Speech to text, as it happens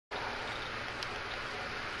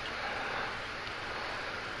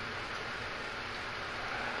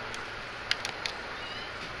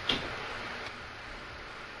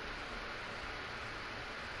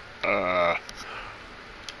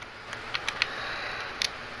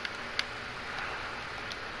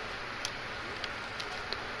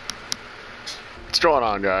going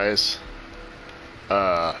on, guys?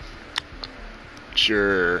 It's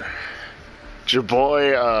your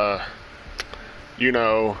boy, you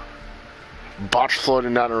know, botch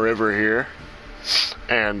floating down a river here.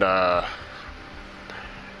 And,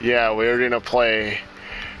 yeah, we're gonna play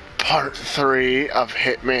part 3 of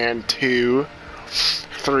Hitman 2,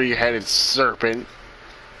 Three-Headed Serpent.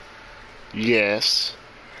 Yes.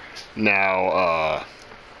 Now,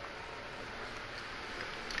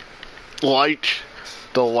 like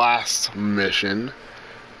the last mission,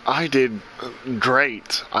 I did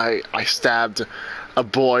great. I stabbed a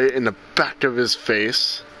boy in the back of his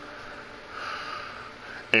face.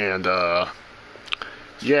 And,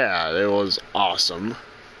 yeah, it was awesome.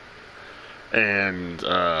 And,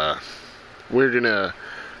 we're gonna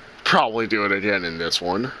probably do it again in this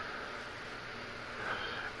one.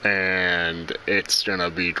 And it's gonna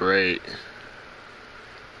be great.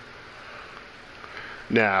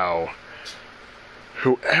 Now,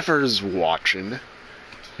 whoever's watching,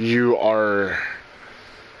 you are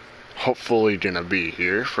hopefully gonna be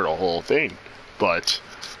here for the whole thing. But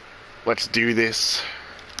let's do this.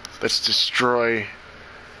 Let's destroy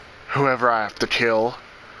whoever I have to kill.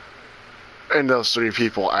 And those 3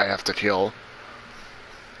 people I have to kill.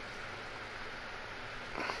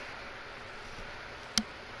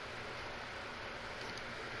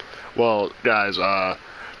 Well, guys,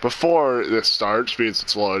 before this starts, because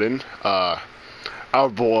it's loading, our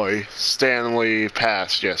boy, Stanley,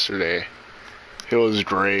 passed yesterday. He was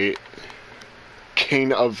great.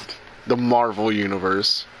 King of the Marvel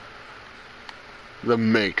Universe. The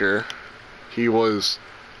Maker. He was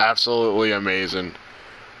absolutely amazing.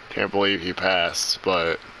 Can't believe he passed,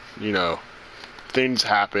 but, you know, things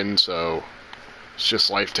happen, so it's just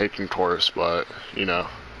life taking course, but, you know,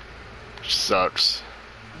 it sucks.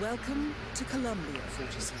 Welcome to Colombia,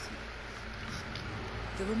 47.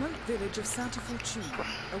 The remote village of Santa Fortuna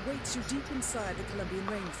awaits you deep inside the Colombian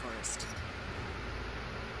rainforest.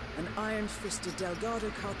 An iron-fisted Delgado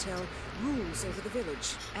cartel rules over the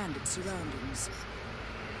village and its surroundings.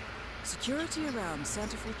 Security around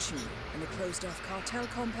Santa Fortuna and the closed-off cartel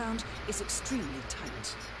compound is extremely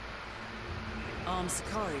tight. Armed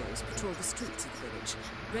sicarios patrol the streets of the village,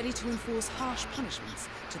 ready to enforce harsh punishments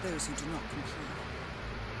to those who do not comply.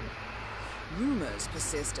 Rumors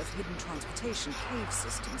persist of hidden transportation cave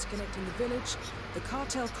systems connecting the village, the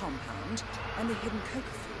cartel compound, and the hidden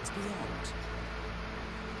coca fields beyond.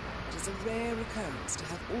 It is a rare occurrence to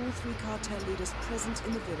have all 3 cartel leaders present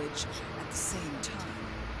in the village at the same time.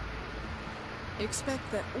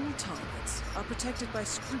 Expect that all targets are protected by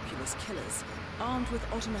scrupulous killers, armed with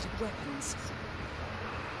automatic weapons.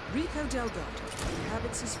 Rico Delgado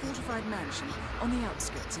inhabits his fortified mansion on the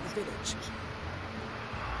outskirts of the village,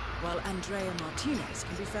 while Andrea Martinez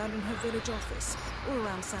can be found in her village office or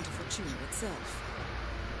around Santa Fortuna itself.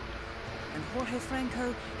 And Jorge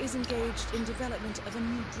Franco is engaged in development of a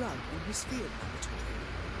new drug in his field laboratory.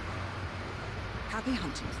 Happy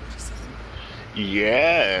hunting, 47.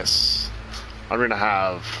 Yes. I'm gonna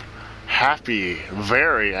have happy,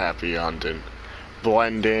 very happy hunting.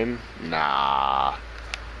 Blend in? Nah.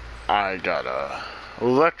 I gotta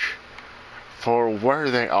look for where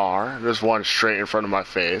they are. There's one straight in front of my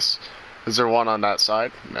face. Is there one on that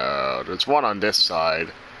side? No, there's one on this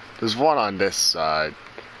side. There's one on this side.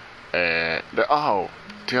 And oh,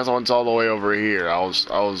 the other one's all the way over here. I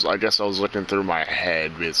guess I was looking through my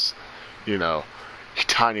head because, you know,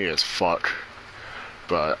 tiny as fuck.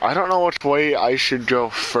 But I don't know which way I should go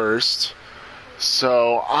first.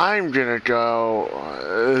 So I'm gonna go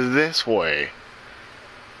this way.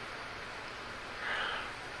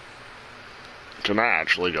 Can I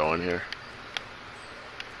actually go in here?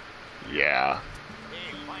 Yeah.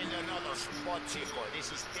 Hey, find another spot, Chico.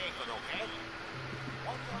 This is taken, okay?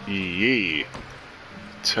 Yee.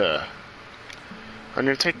 Tuh. I'm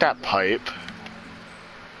gonna take that pipe.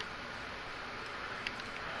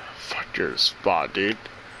 Fuck your spot, dude.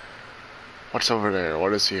 What's over there? What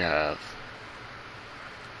does he have?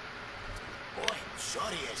 Boy,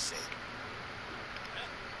 sorry, ese.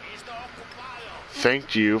 He's the ocupado.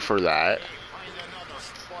 Thank you for that.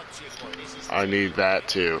 I need that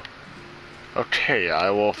too. Okay, I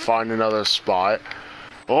will find another spot.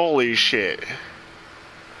 Holy shit.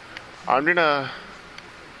 I'm gonna...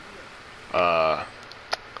 Are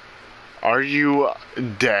you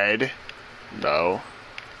dead? No,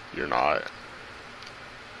 you're not.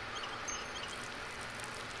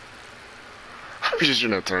 I'm just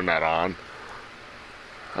gonna turn that on.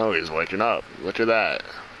 Oh, he's waking up. Look at that.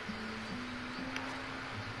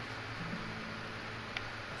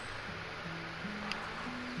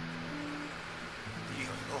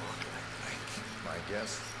 I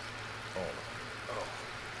guess. Oh,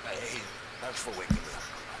 Hey, thanks for waking me up.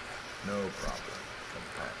 No problem,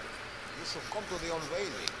 compadre. You should come to the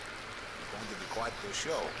unveiling. It's going to be quite the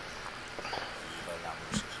show. Viva la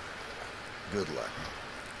música. Good luck.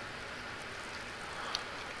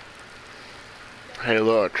 Hey,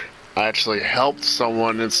 look. I actually helped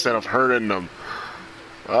someone instead of hurting them.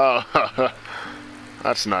 Oh,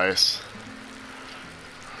 that's nice.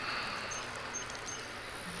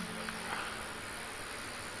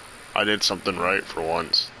 I did something right for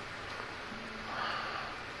once.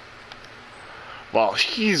 While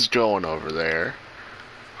he's going over there,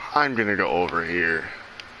 I'm gonna go over here.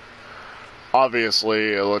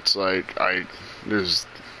 Obviously, it looks like there's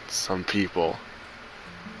some people.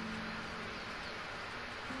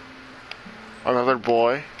 Another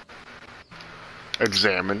boy.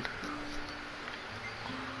 Examine.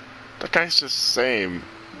 That guy's just the same.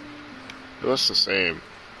 He looks the same.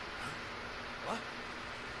 What?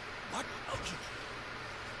 What? Oh,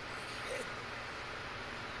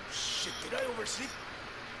 shit, did I oversleep?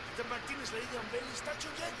 Did the Martinez lady unveil his statue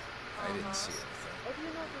yet? I didn't see anything.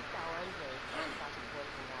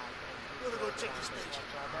 Gotta go check the stage.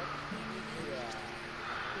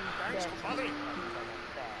 Thanks, compadre.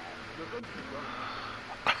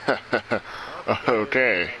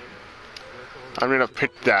 Okay. I'm gonna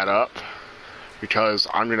pick that up because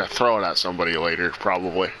I'm gonna throw it at somebody later,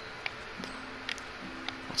 probably.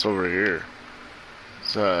 What's over here?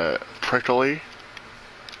 It's prickly.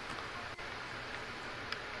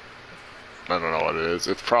 I don't know what it is.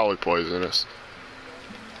 It's probably poisonous.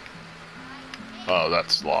 Oh,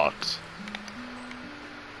 that's locked.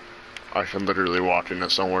 I can literally walk into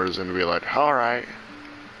somewhere and be like, alright.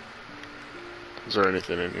 Is there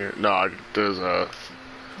anything in here? No, there's a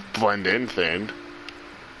blend in thing.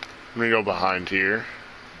 Let me go behind here.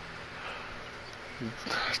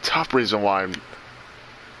 Top reason why I'm...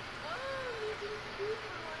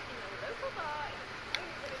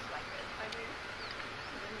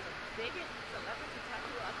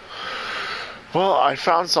 Well, I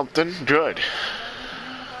found something good.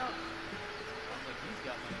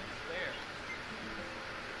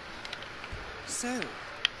 So,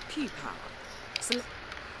 P-Power.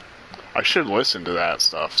 I should listen to that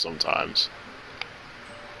stuff sometimes.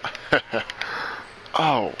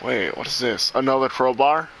 Oh, wait, what is this? Another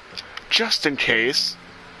crowbar? Just in case.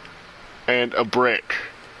 And a brick.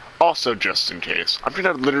 Also just in case. I'm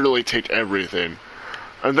gonna literally take everything.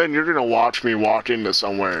 And then you're gonna watch me walk into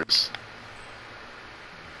somewheres.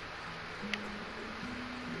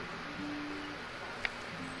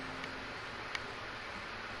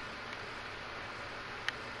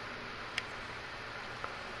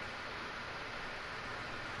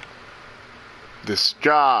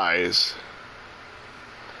 Disguise.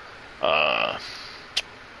 A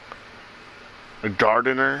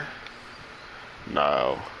gardener?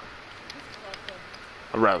 No.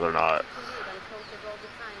 I'd rather not.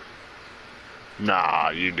 Nah,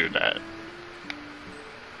 you do that.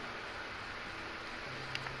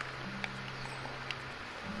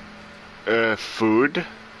 Food?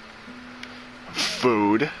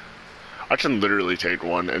 Food? I can literally take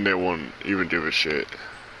one and they won't even give a shit.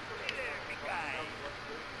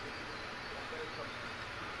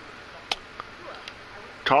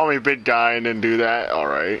 Call me big guy and then do that?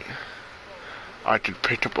 Alright. I could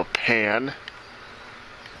pick up a pan.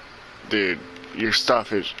 Dude, your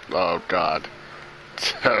stuff is... Oh, God.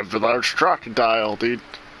 The large crocodile, dude.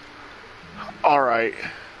 Alright.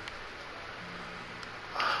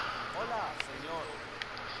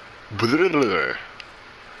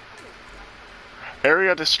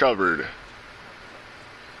 Area discovered.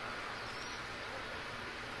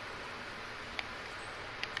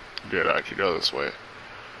 Good, I could go this way.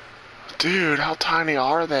 Dude, how tiny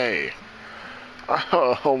are they?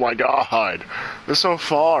 Oh my god. They're so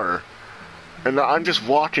far. And I'm just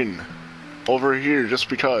walking over here just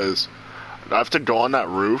because. I have to go on that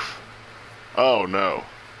roof? Oh no.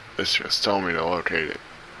 It's just telling me to locate it.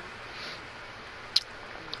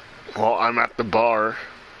 Well, I'm at the bar.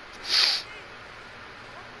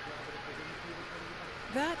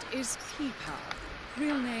 That is P-Power.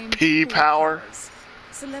 Real name... P-Power? Powers.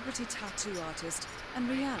 Celebrity tattoo artist and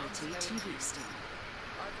reality TV star.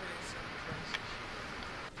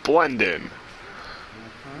 Blend in.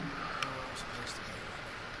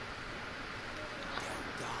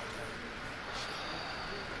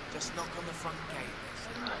 Just knock on the front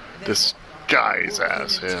gate. Disguise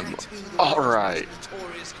as him. Alright.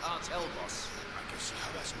 Notorious cartel boss. I can see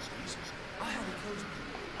how that's not easy. I had a close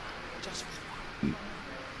just for fun.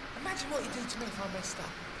 Imagine what he'd do to me if I messed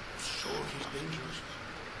up. Sure, he's dangerous.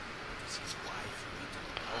 It's his wife, me to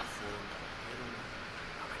help for.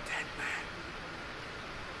 I'm a dead man.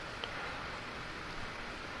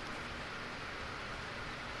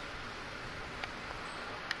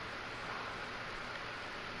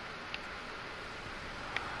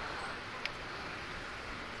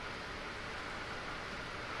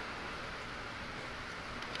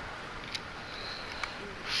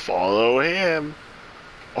 follow him.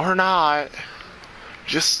 Or not.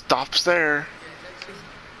 Just stops there.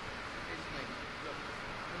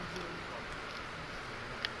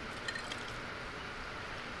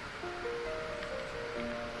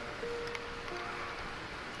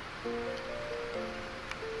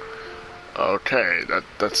 Okay,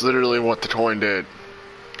 that's literally what the coin did.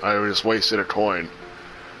 I just wasted a coin.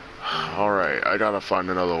 Alright, I gotta find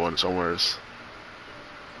another one somewhere. Is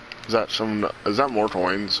that more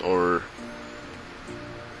coins, or...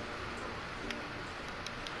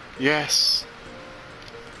 Yes!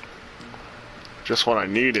 Just what I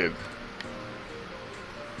needed.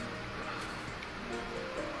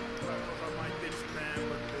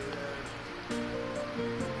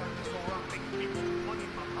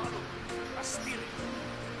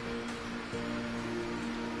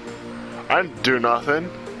 I didn't do nothing.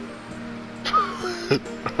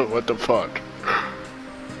 What the fuck?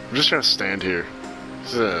 I'm just gonna stand here.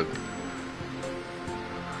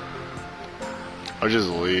 I'll just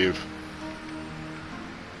leave.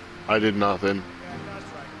 I did nothing.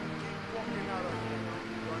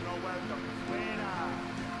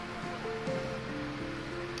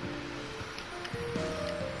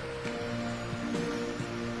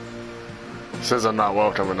 It says I'm not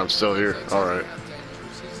welcome and I'm still here. Alright.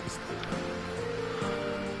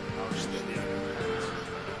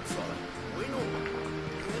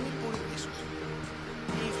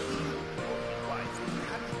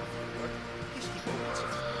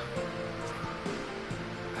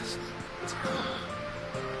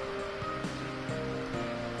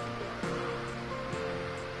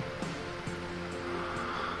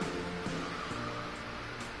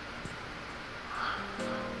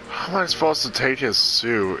 How am I supposed to take his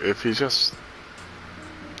suit if he's just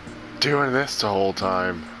doing this the whole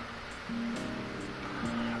time?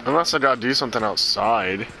 Unless I gotta do something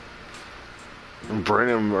outside and bring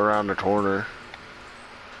him around the corner.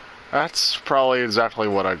 That's probably exactly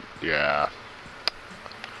what yeah.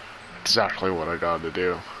 Exactly what I gotta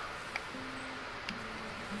do.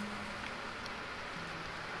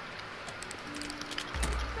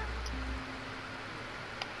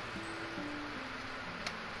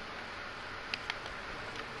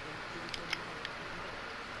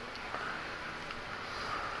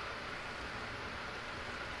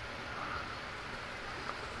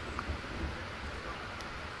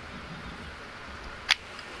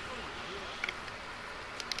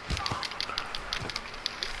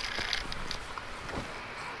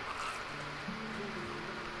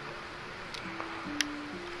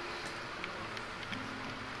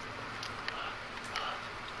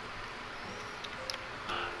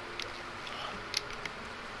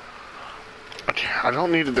 I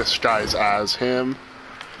don't need to disguise as him,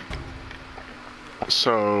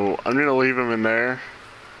 so I'm gonna leave him in there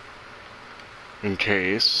in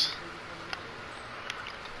case.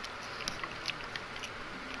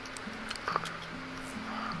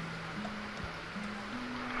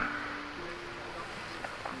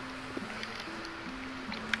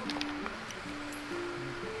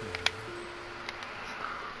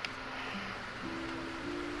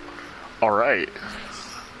 All right.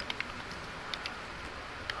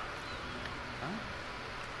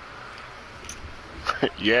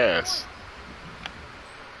 Yes.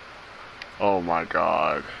 Oh my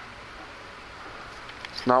god.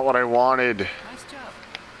 It's not what I wanted. Nice job.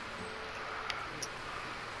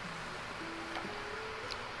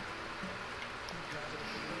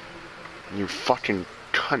 You fucking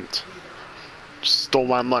cunt. Stole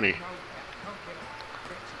my money.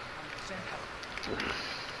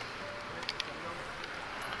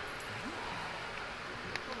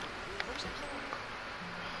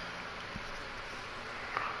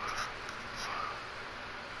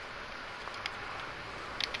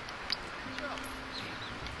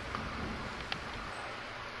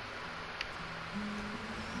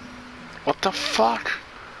 What the fuck?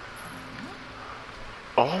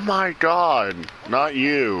 Oh my god, not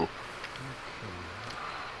you.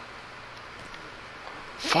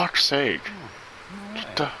 Fuck's sake.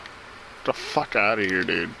 Get the fuck out of here,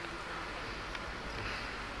 dude.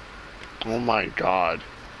 Oh my god.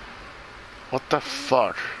 What the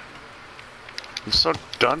fuck? I'm so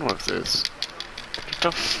done with this. Get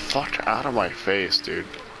the fuck out of my face, dude.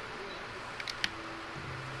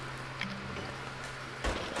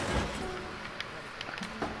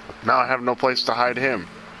 Now I have no place to hide him.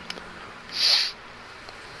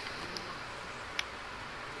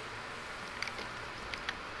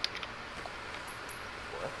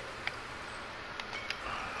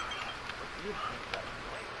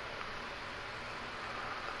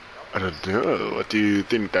 I don't know. What do you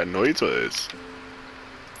think that noise was?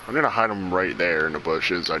 I'm gonna hide them right there in the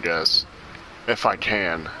bushes, I guess. If I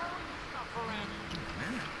can.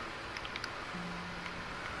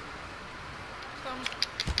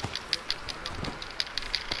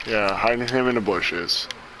 Yeah, hiding him in the bushes.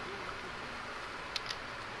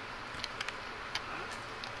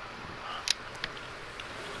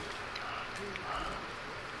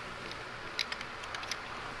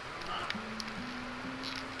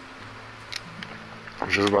 I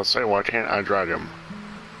was just about to say, why can't I drag him?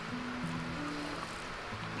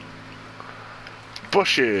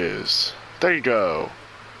 Bushes! There you go.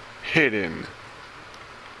 Hidden.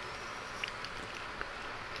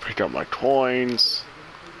 Pick up my coins.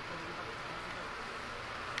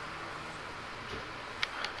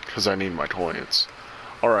 Because I need my coins.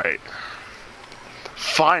 Alright.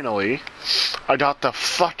 Finally, I got the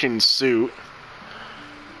fucking suit.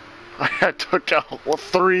 I took out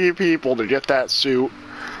 3 people to get that suit.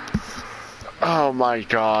 Oh my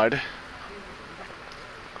god.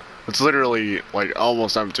 It's literally, like,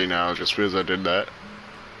 almost empty now just because I did that.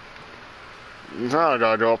 Now I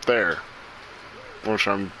gotta go up there. Which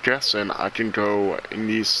I'm guessing I can go in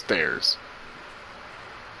these stairs.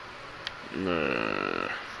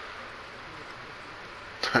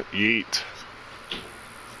 Yeet.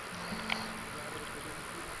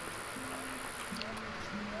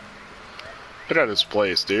 Look at this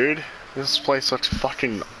place, dude. This place looks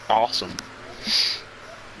fucking awesome.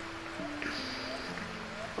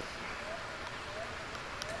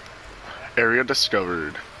 Area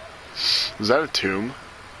discovered. Is that a tomb?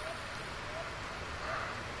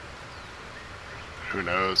 Who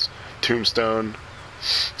knows? Tombstone.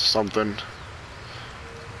 Something.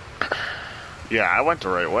 Yeah, I went the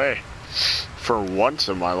right way. For once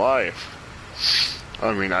in my life.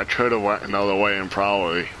 I mean, I could have went another way and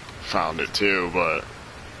probably found it too, but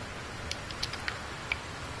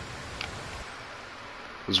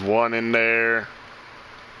there's one in there.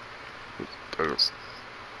 There's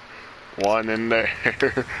one in there.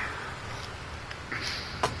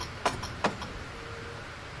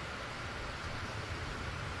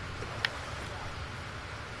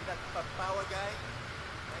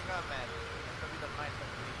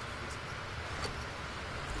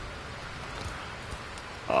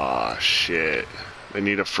 Ah, shit. They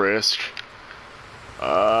need a frisk.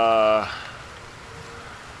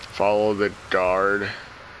 Follow the guard.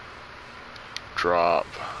 Drop.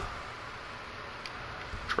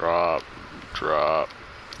 Drop. Drop.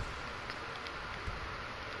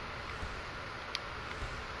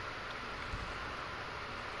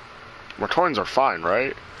 My coins are fine,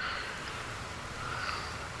 right?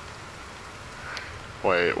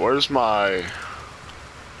 Wait, where's my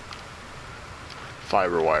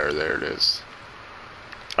fiber wire? There it is.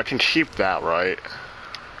 I can keep that, right?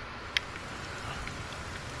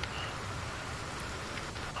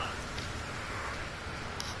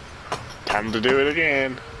 Time to do it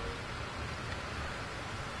again.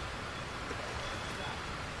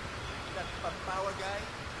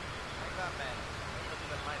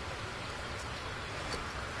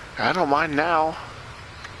 I don't mind now.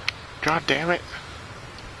 God damn it.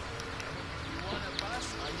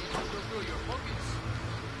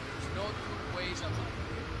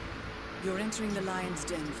 You're entering the lion's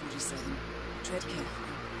den, 47. Tread carefully.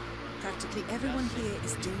 Practically everyone here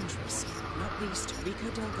is dangerous, not least Rico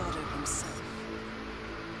Delgado himself.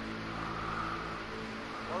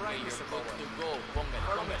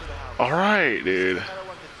 Alright, dude.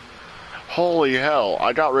 Holy hell,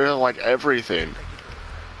 I got rid of like everything.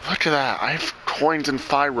 Look at that, I have coins and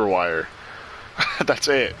fiber wire. That's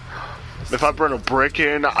it. If I burn a brick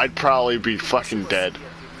in, I'd probably be fucking dead.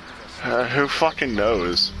 Who fucking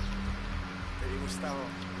knows?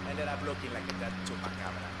 Ended up looking like a dead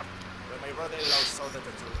chupacabra. When my brother-in-law saw the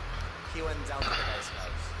tattoo, he went down to the guy's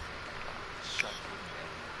house. Shot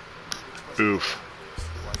him. Oof.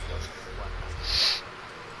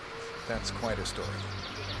 That's quite a story.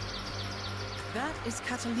 That is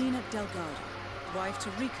Catalina Delgado, wife to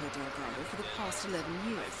Rico Delgado for the past 11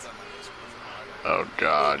 years. Oh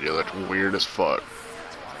god, you look weird as fuck.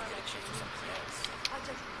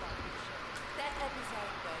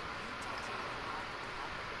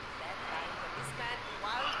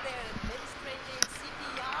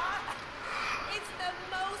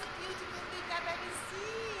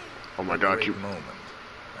 Oh my god, you... moment.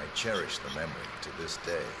 I cherish the memory to this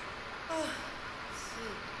day.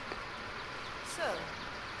 So,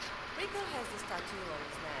 Rico has this tattoo on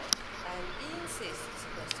his neck, and he insists it's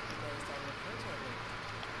supposed to be based on the photo.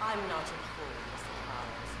 I'm not a fool, Mr.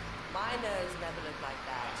 Powers. My nose never looked like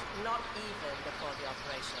that, not even before the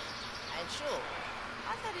operation. And sure,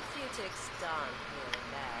 I've had a few ticks done here and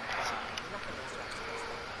there, but nothing as drastic as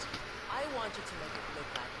that. I want you to make it look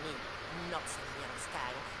like me, not some young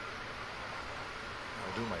skank.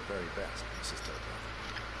 I'll do my very best, Mrs. Delgado.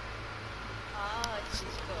 Ah,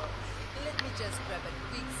 Chico. Let me just grab a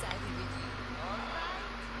quick selfie with you, alright?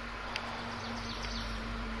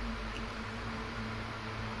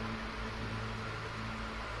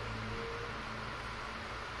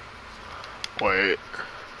 Wait.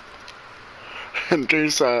 In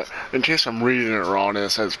case I'm reading it wrong, it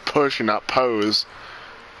says push and not pose.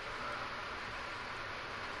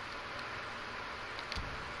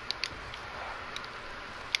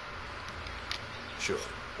 Sure,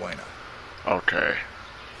 why not? Okay.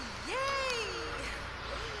 Yay!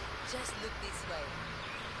 Just look this way.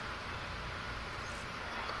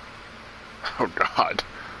 Oh God.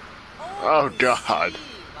 Oh God. Gee,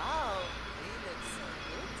 wow, we look so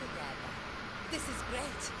good together. This is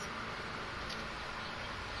great.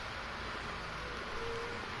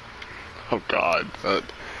 Oh God.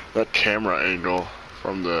 That camera angle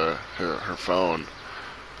from her phone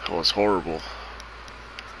was horrible.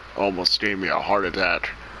 Almost gave me a heart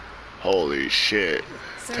attack. Holy shit.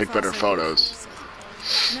 So Take far, better so good, photos.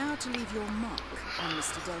 47. Now to leave your mark on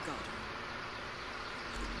Mr. Delgado.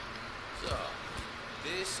 So,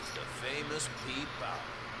 this is the famous Pete Powell.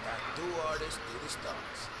 Tattoo artist to the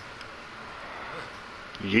stars.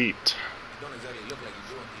 Yeet. You don't exactly look like you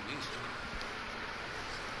do on TV, do you?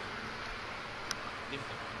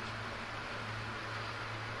 Different.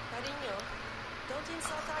 Carino, don't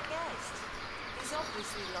insult our guest. He's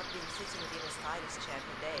obviously not been sitting in a stylist chair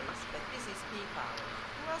for days, but this is P-Power.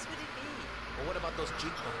 Who else would it be? But what about those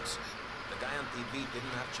cheekbones? The guy on TV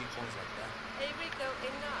didn't have cheekbones like that. Hey, Rico,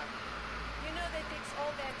 enough. You know they fix all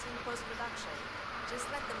that in post-production. Just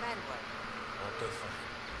let the man work. Okay, fine.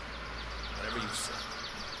 Whatever you say.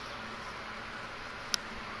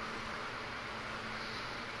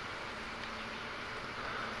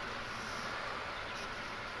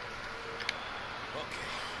 Okay,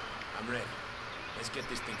 I'm ready. Let's get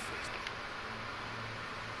this thing fixed.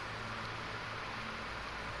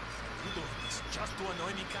 You doing this just to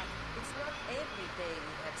annoy me, Cat? It's not every day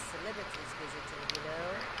we have celebrities visiting, you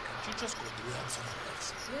know? Can't you just go do that somewhere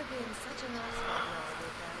else? You're being such a nice one now,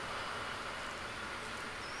 Rico.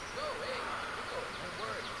 Go, hey, Rico, don't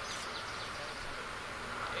worry.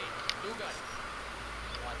 Hey, you got it.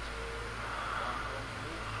 What? One wrong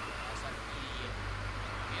move, as an idiot.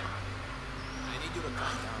 Here, I need you to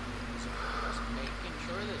calm down. just making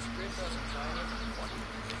sure the script doesn't sign it. What?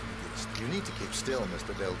 You need to keep still,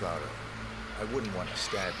 Mr. Delgado. I wouldn't want to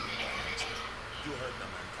stab you by accident. You heard the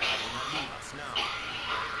man, Cat. You're not leave us now.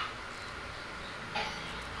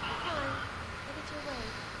 Fine, have it your way.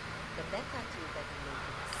 But that tattoo better look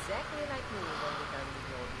exactly like me when we're done with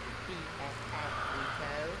your BFF,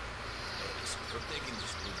 Rico. Hey, listen, you're taking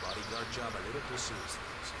this new bodyguard job a little too seriously.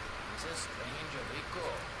 This is strange, Rico.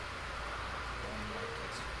 Don't like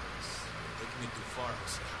it. You're taking it too far,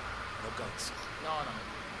 Jose. No guns. No, I'm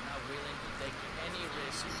not willing to take any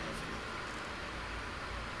risk.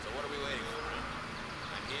 So what are we waiting for?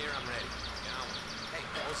 I'm here, I'm ready. Get on with it. Hey,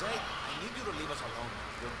 Jose, I need you to leave us alone.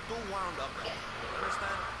 You're too wound up right now. You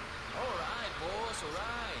understand? All right, boss, all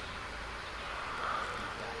right.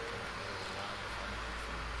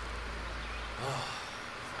 Oh,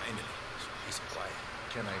 finally. Some peace and quiet.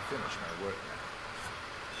 Can I finish my work now?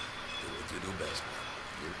 Do what you do best, man.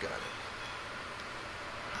 You got it.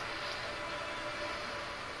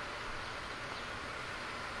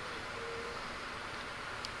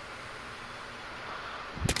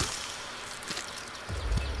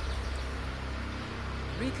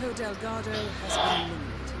 Rico Delgado has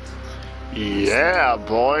been eliminated. Yeah,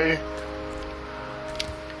 boy.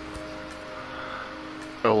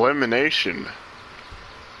 Elimination.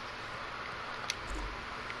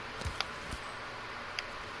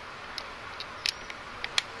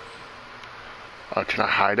 Oh, can I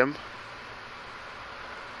hide him?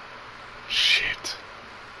 Shit.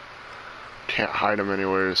 Can't hide him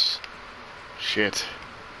anywheres. Shit.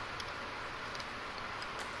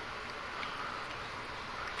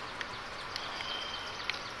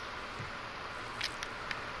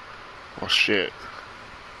 Oh shit.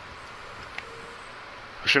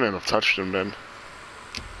 I shouldn't have touched him then.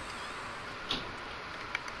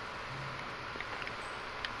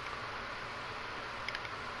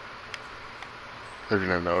 They're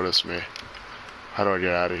gonna notice me. How do I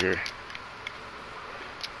get out of here?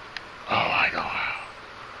 Oh, I know how.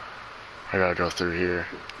 I gotta go through here.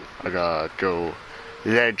 I gotta go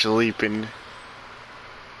ledge leaping.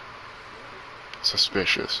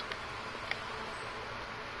 Suspicious.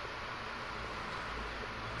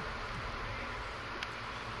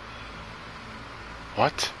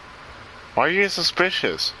 What? Why are you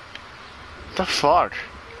suspicious? The fuck?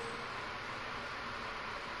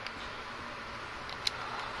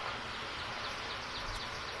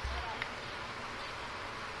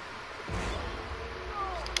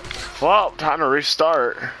 Well, time to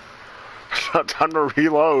restart. Time to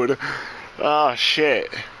reload. Oh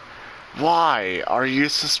shit. Why are you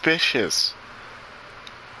suspicious?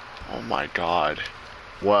 Oh my god.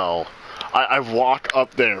 Well, I've walked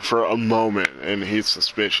up there for a moment and he's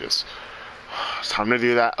suspicious. It's time to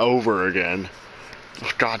do that over again.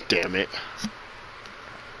 God damn it.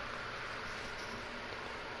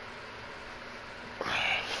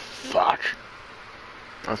 Fuck.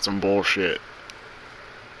 That's some bullshit.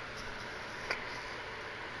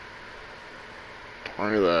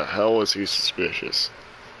 Why the hell is he suspicious?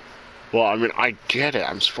 Well, I mean, I get it.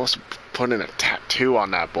 I'm supposed to put in a tattoo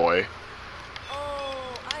on that boy.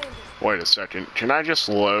 Oh, I understand. Wait a second. Can I just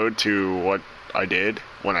load to what I did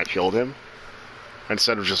when I killed him?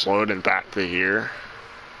 Instead of just loading back to here?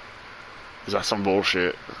 Is that some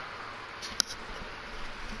bullshit?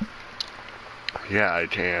 Yeah, I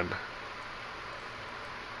can.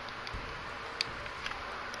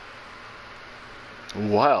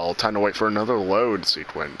 Well, time to wait for another load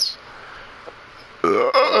sequence.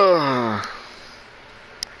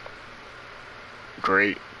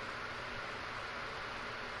 Great.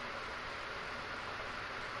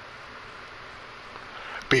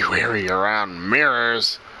 Be wary around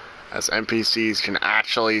mirrors, as NPCs can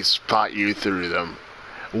actually spot you through them.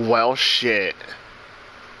 Well, shit.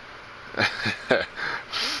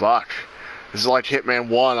 Fuck. This is like Hitman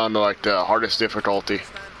 1 on the hardest difficulty.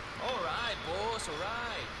 Alright, boss,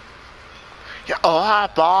 alright. Yeah,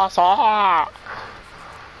 alright, boss, alright.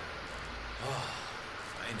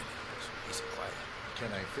 Finally, peace and quiet.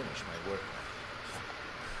 Can I finish my work now?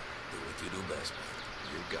 Do what you do best, man.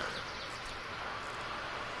 You got it.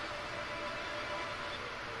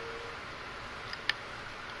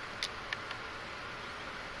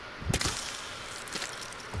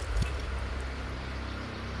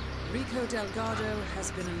 Rico Delgado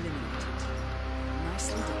has been eliminated.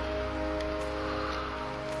 Nicely done.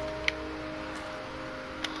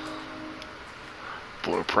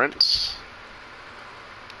 Blueprints.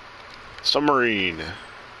 Submarine.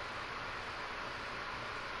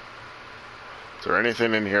 Is there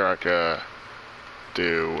anything in here I could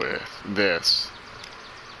do with this?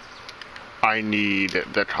 I need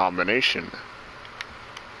the combination.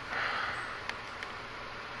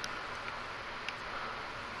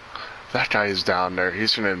 That guy is down there.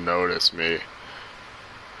 He's gonna notice me.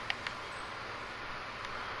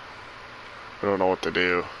 I don't know what to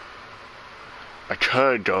do. I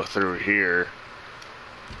could go through here.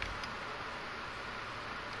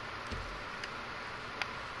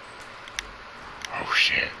 Oh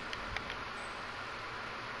shit.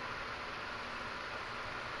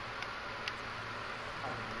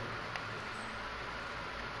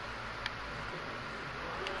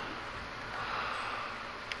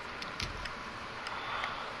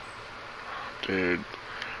 Dude,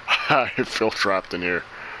 I feel trapped in here.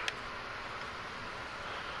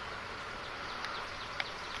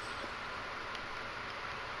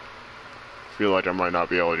 Feel like I might not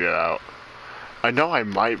be able to get out. I know I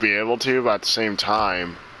might be able to, but at the same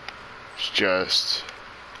time, it's just...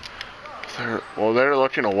 they're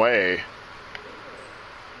looking away.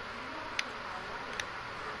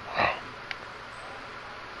 Oh.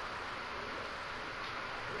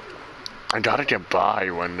 I gotta get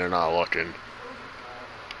by when they're not looking.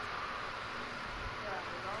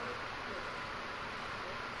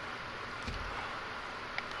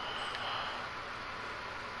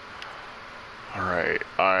 Alright,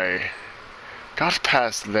 I got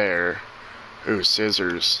past there. Ooh,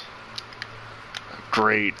 scissors. A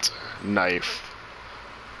great knife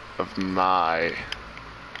of my...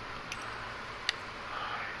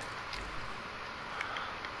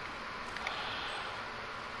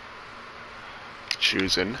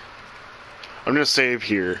 choosing. I'm gonna save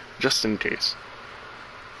here, just in case.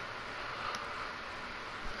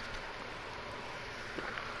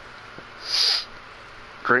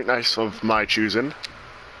 Great knife of my choosing.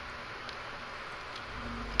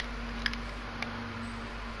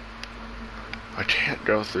 I can't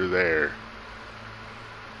go through there.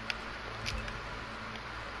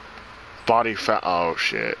 Body fat. Oh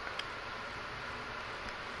shit.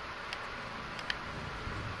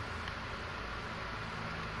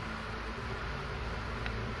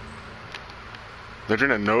 They're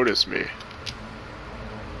gonna notice me.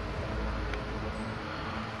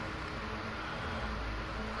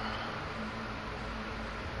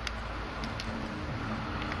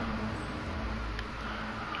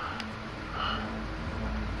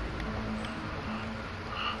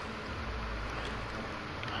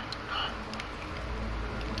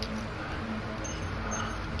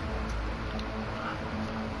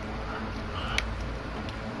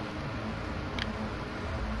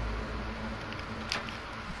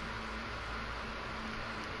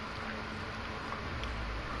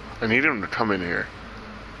 I need him to come in here.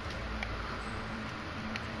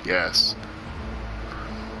 Yes.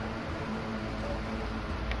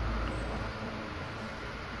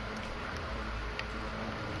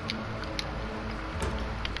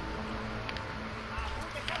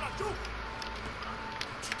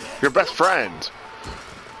 Your best friend.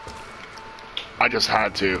 I just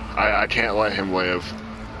had to. I can't let him live.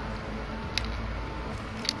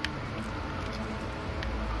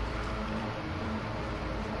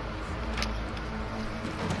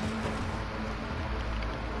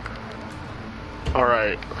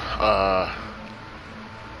 Alright,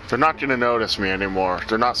 they're not gonna notice me anymore.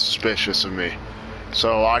 They're not suspicious of me.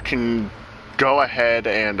 So I can go ahead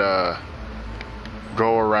and,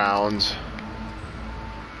 go around.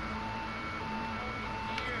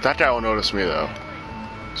 That guy will notice me, though.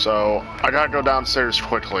 So I gotta go downstairs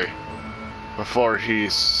quickly before he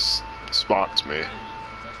spots me.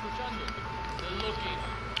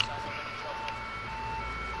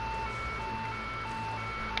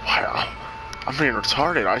 Wow, I'm being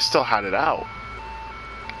retarded. I still had it out.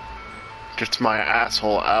 Gets my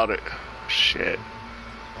asshole out it. Shit.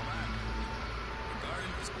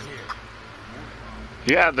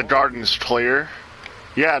 Yeah, the garden's clear.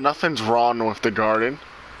 Yeah, nothing's wrong with the garden.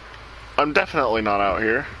 I'm definitely not out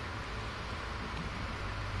here.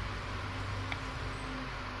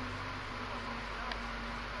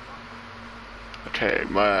 Okay,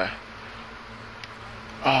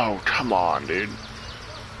 oh, come on, dude.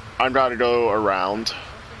 I'm gotta go around.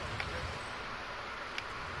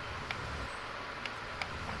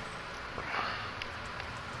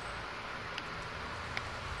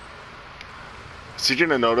 Is he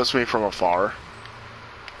gonna notice me from afar?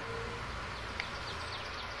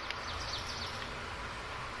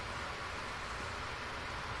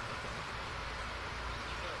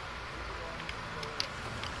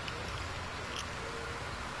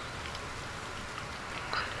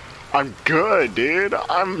 I'm good, dude.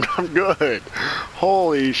 I'm good.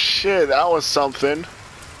 Holy shit, that was something.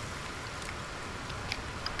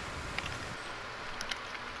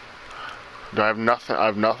 Do I have nothing? I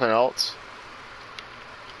have nothing else?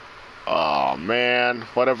 Oh man,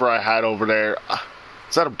 whatever I had over there.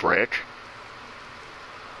 Is that a brick?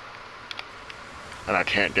 And I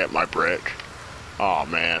can't get my brick. Oh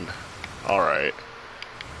man. Alright.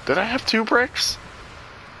 Did I have 2 bricks?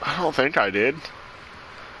 I don't think I did.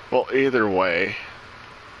 Well, either way,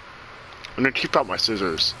 I'm gonna keep out my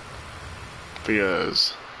scissors.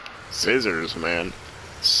 Because scissors, man.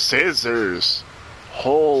 Scissors.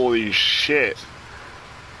 Holy shit.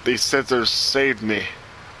 These scissors saved me.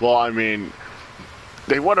 Well, I mean,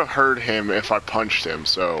 they would have hurt him if I punched him,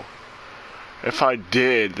 so if I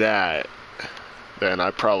did that, then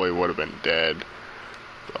I probably would have been dead.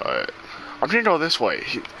 But I'm gonna go this way.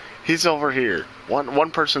 He's over here.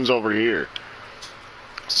 One person's over here.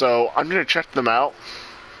 So I'm gonna check them out.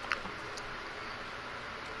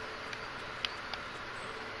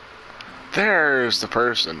 There's the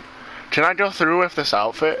person. Can I go through with this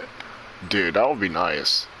outfit? Dude, that would be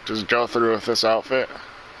nice. Just go through with this outfit.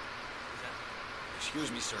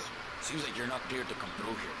 Excuse me, sir. Seems like you're not dared to come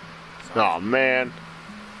through here. Oh man.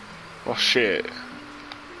 Well shit.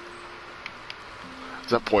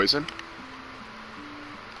 Is that poison?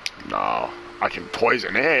 No. I can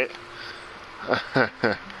poison it.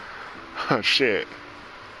 Oh shit.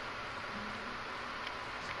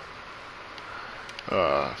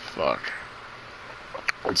 Fuck.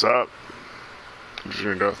 What's up? I'm just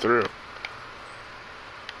gonna go through.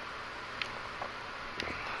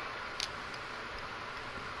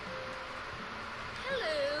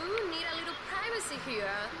 Hello, need a little privacy here.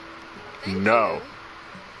 Thank No.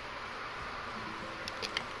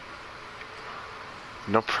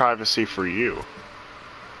 you. No privacy for you.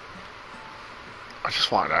 I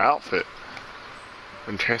just want an outfit.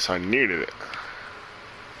 In case I needed it.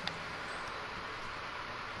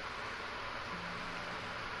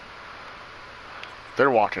 They're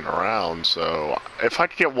walking around, so if I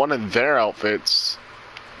could get one of their outfits,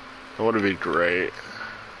 that would be great.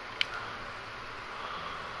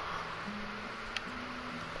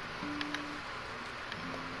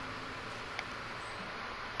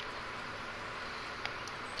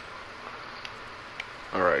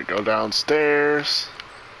 Alright, go downstairs.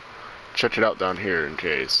 Check it out down here in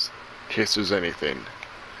case there's anything.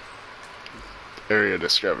 Area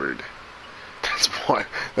discovered.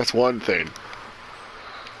 That's one thing.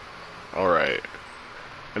 Alright.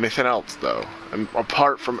 Anything else though? And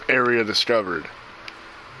apart from area discovered.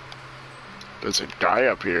 There's a guy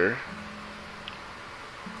up here.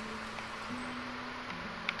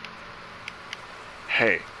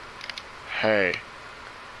 Hey. Hey.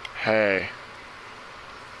 Hey.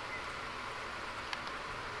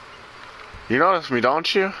 You notice me,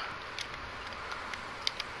 don't you?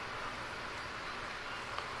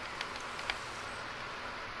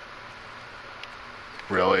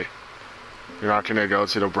 Really? You're not gonna go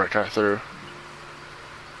to the brick I threw?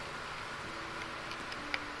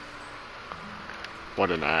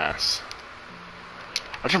 What an ass.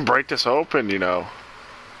 I can break this open, you know.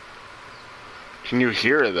 Can you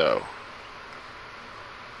hear it, though?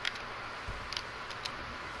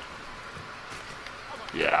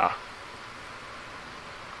 Yeah.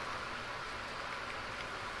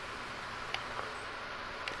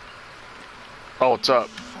 Oh, what's up?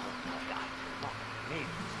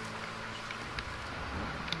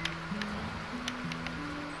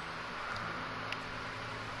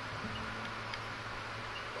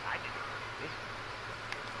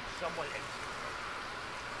 Someone else.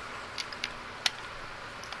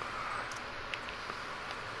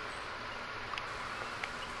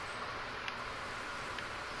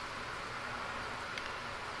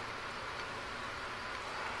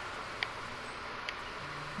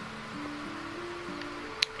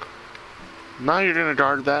 Now you're gonna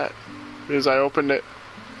guard that because I opened it.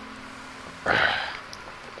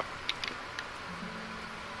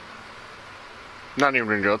 Not even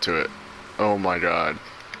gonna go to it. Oh my god.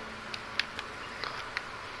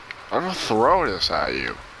 I'm gonna throw this at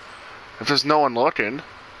you. If there's no one looking,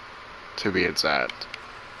 to be exact.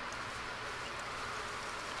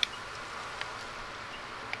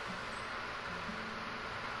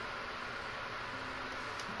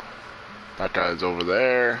 That guy's over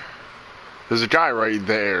there. There's a guy right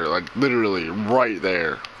there, like literally right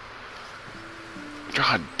there.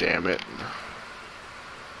 God damn it.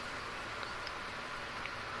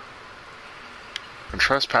 I'm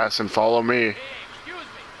trespassing, follow me. Hey, excuse me.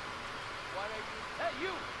 What are you? Hey,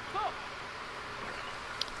 you! Stop!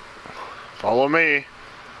 Follow me.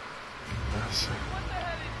 Yes. What the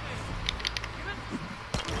hell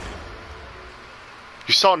is this?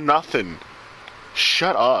 You saw nothing.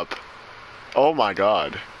 Shut up. Oh my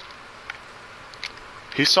god.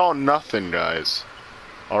 He saw nothing, guys.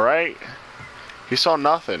 Alright? He saw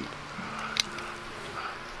nothing.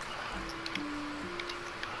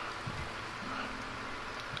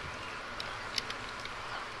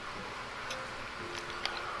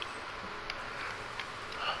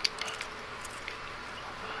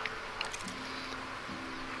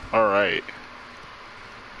 Alright.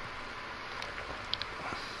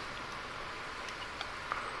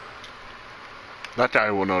 That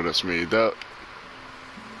guy will notice me.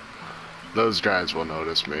 Those guys will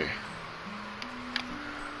notice me.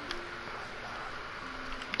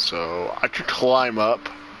 So I could climb up,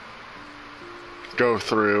 go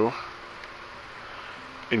through,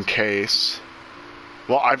 in case.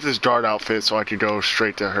 Well, I have this guard outfit, so I could go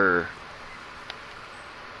straight to her.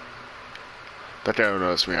 That guy will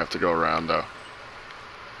notice me. I have to go around though,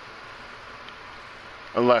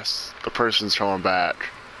 unless the person's coming back.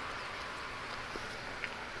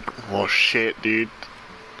 Well, shit, dude.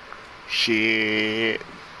 Shit.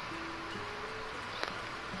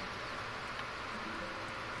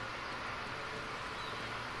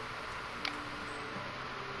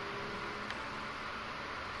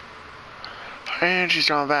 And she's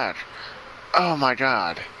coming back. Oh my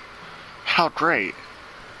god. How great.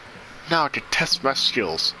 Now I can test my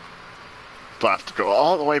skills. But I have to go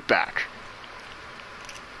all the way back.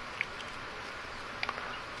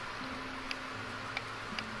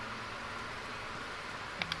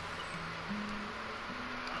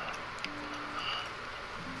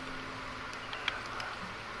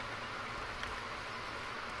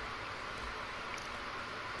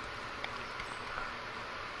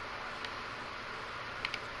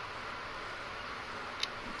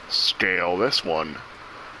 Scale this one.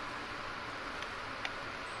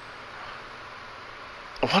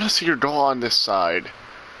 I want to see her go on this side.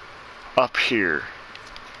 Up here.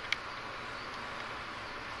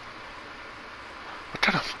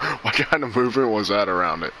 What kind of movement was that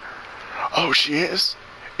around it? Oh, she is?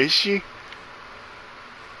 Is she?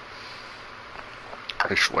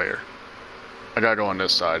 I swear. I gotta go on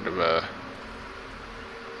this side of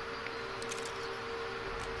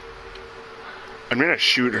I'm gonna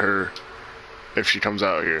shoot her if she comes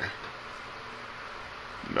out here.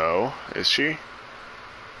 No? Is she?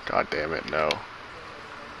 God damn it, no.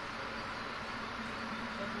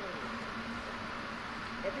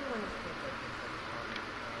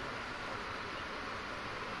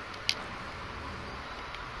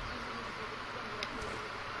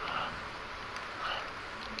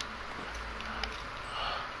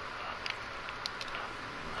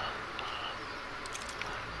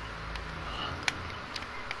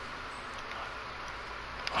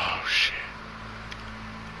 Oh shit.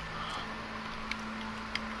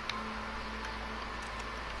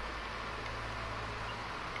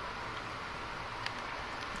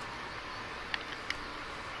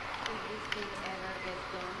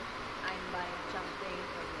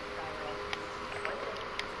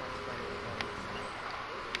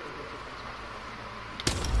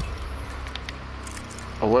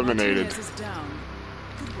 Eliminated. Martinez is down.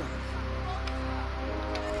 Good work.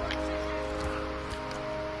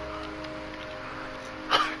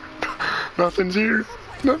 Nothing's here.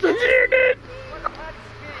 Nothing's here, dude.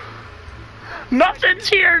 Nothing's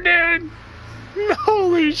here, dude.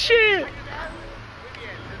 Holy shit.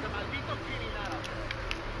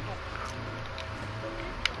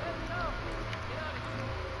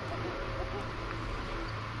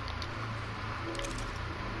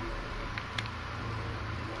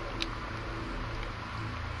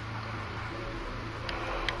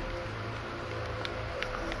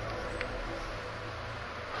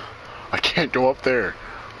 I can't go up there.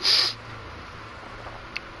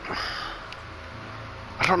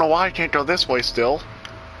 I don't know why I can't go this way still.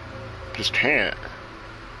 Just can't.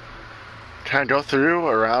 Can I go through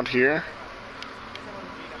around here?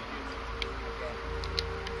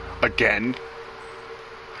 Again?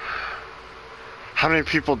 How many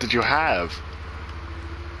people did you have?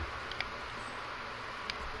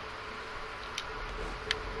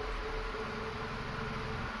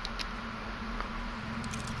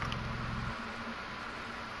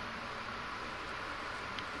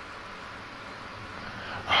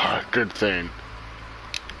 Good thing.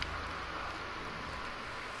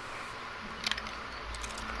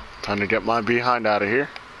 Time to get my behind out of here.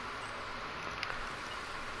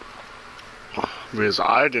 Because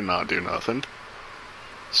I did not do nothing.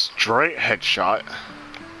 Straight headshot.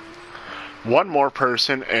 One more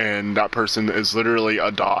person, and that person is literally a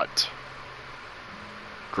dot.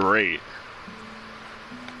 Great.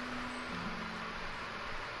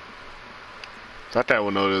 That guy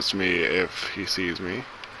will notice me if he sees me.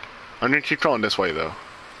 I'm gonna keep going this way though.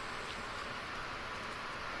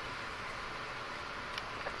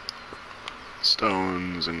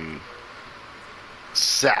 Stones and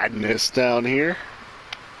sadness down here.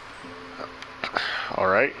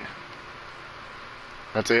 Alright.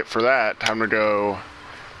 That's it for that. Time to go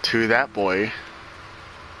to that boy.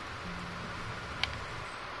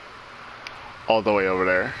 All the way over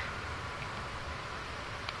there.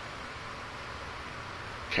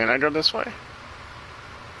 Can I go this way?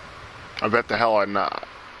 I bet the hell I'm not.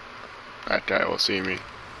 That guy will see me.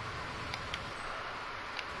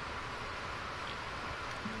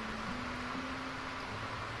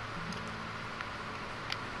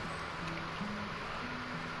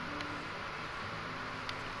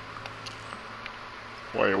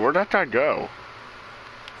 Wait, where'd that guy go?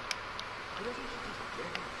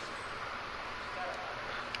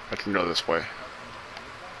 I can go this way.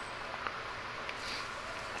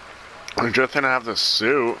 I'm just gonna have the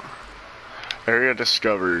suit. Area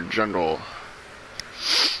discovered, jungle.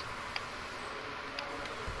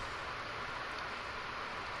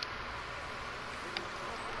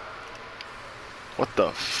 What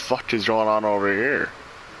the fuck is going on over here?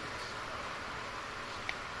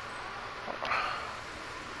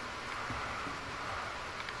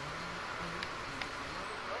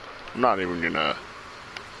 I'm not even gonna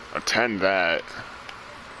attend that.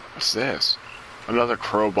 What's this? Another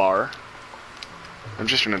crowbar. I'm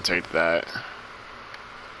just gonna take that.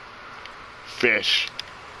 Fish.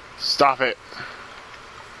 Stop it.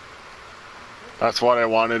 That's what I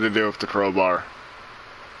wanted to do with the crowbar.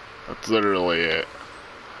 That's literally it.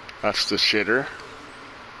 That's the shitter.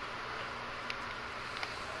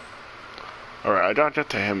 Alright, I got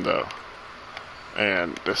to him though.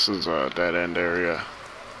 And this is a dead end area.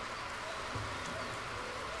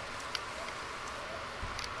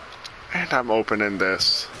 And I'm opening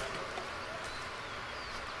this.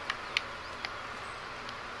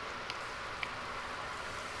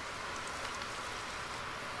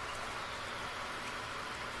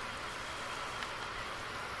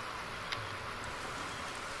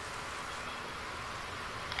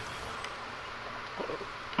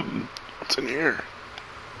 What's in here?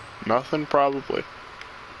 Nothing, probably.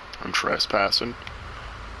 I'm trespassing.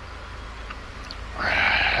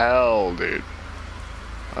 Hell, dude.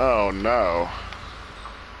 Oh no.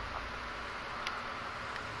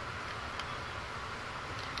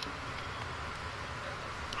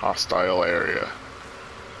 Hostile area.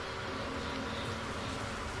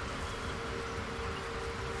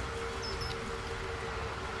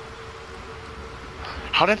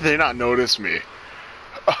 How did they not notice me?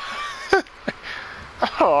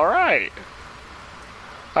 Oh, alright.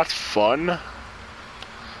 That's fun.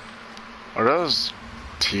 Are those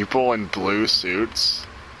people in blue suits?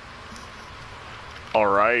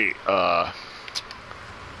 Alright,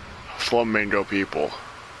 flamingo people.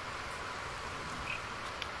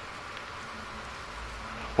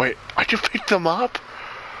 Wait, I can pick them up?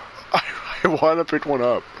 I wanna pick one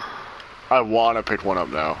up. I wanna pick one up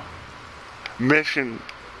now. Mission.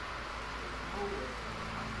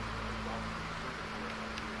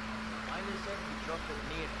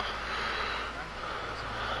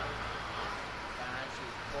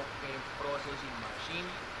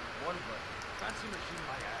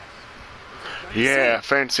 Yeah,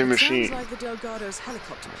 fancy It machine. sounds like the Delgado's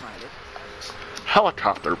helicopter pilot.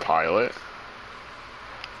 Helicopter pilot?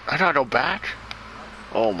 I gotta go back?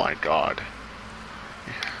 Oh my god.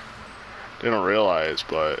 Didn't realize,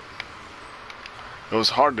 but it was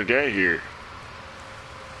hard to get here.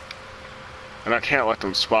 And I can't let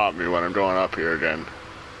them spot me when I'm going up here again.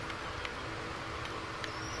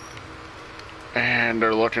 And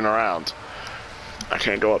they're looking around. I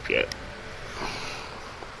can't go up yet.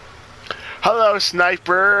 Hello,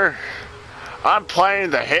 sniper! I'm playing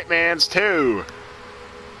the Hitmans too!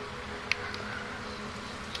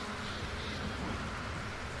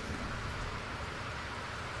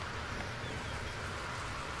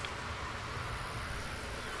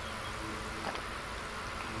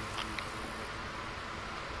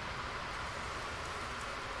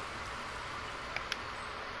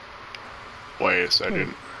 Wait a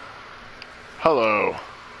second. Hello.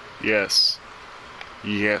 Yes.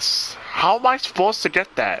 Yes. How am I supposed to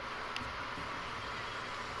get that?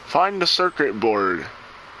 Find the circuit board.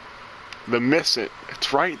 The miss it.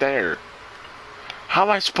 It's right there. How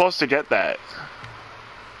am I supposed to get that?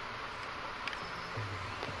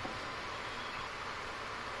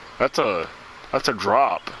 That's a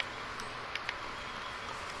drop.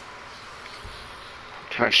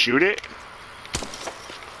 Can I shoot it?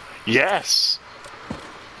 Yes.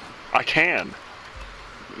 I can.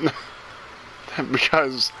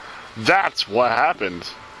 Because that's what happened.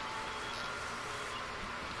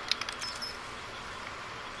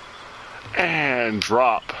 And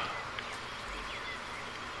drop.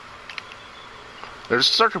 There's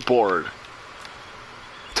a circuit board.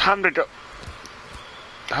 Time to go.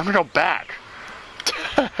 Time to go back.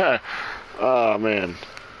 Oh man.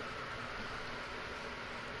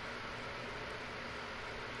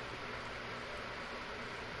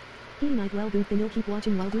 Hey Mike, well good, then you'll keep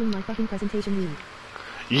watching while doing my fucking presentation.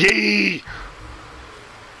 Yee!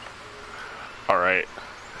 Alright.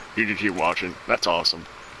 You can keep watching. That's awesome.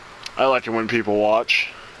 I like it when people watch.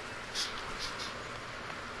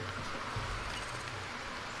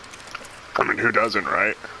 I mean, who doesn't,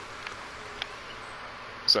 right?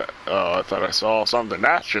 Is that, oh, I thought I saw something.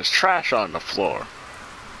 That's just trash on the floor.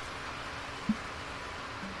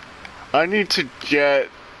 I need to get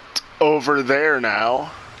over there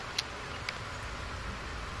now.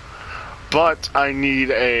 But I need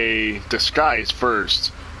a disguise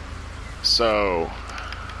first. So,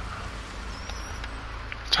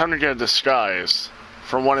 time to get a disguise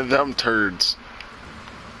from one of them turds.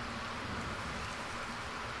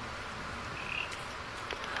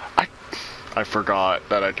 I forgot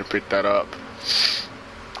that I could pick that up.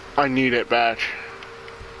 I need it back.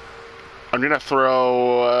 I'm gonna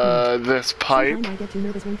throw this pipe. Sometimes I get too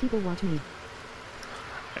nervous when people watch me.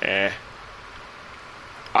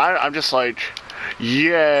 I'm just like,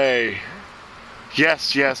 yay.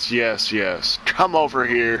 Yes, yes, yes, yes. Come over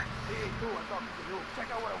here.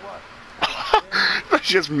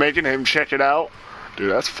 Just making him check it out.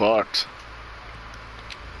 Dude, that's fucked.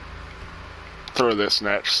 Throw this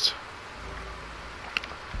next.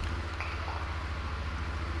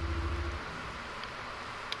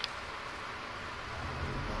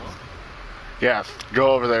 Yeah,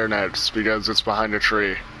 go over there next because it's behind a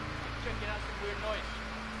tree.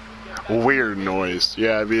 Weird noise.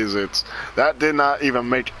 Yeah, because it's... That did not even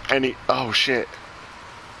make any... Oh, shit.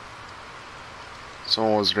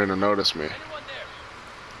 Someone was going to notice me.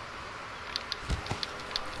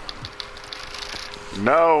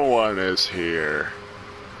 No one is here.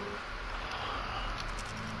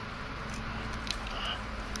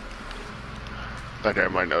 That guy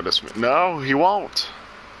might notice me. No, he won't.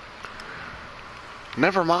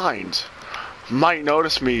 Never mind. Might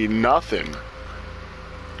notice me nothing.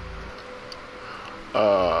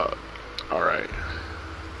 Alright.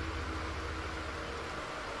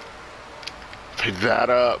 Pick that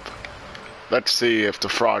up. Let's see if the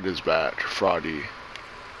frog is back. Froggy.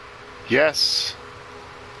 Yes.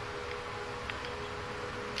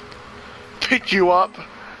 Pick you up.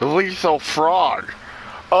 Lethal frog.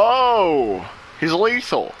 Oh! He's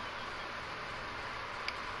lethal.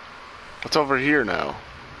 What's over here now?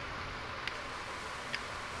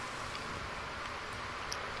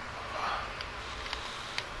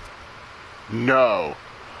 No.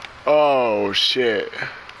 Oh shit.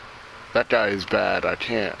 That guy is bad. I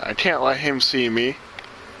can't let him see me.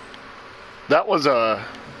 That was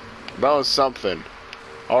something.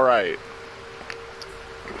 Alright.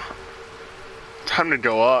 Time to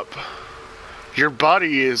go up. Your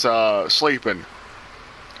buddy is sleeping.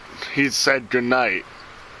 He said goodnight.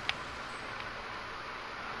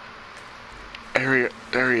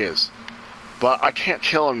 There he is. But I can't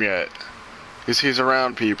kill him yet. He's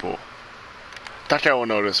around people. That guy will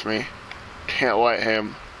notice me. Can't let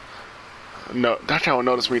him. No, that guy will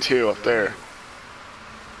notice me too up there.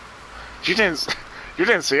 You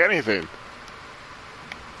didn't see anything.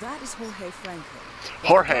 That is Jorge Franco. the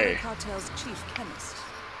Jorge. cartel's chief chemist.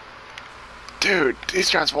 Dude,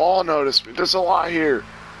 these guys will all notice me. There's a lot here.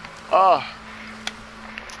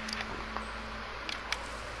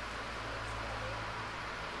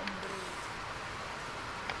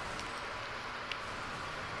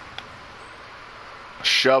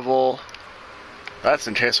 Shovel. That's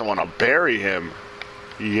in case I want to bury him.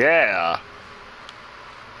 Yeah.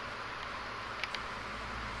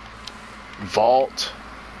 Vault.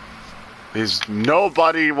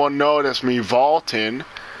 Nobody will notice me vaulting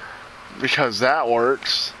because that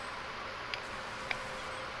works.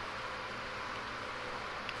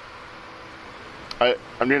 I'm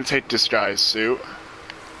gonna take this guy's suit.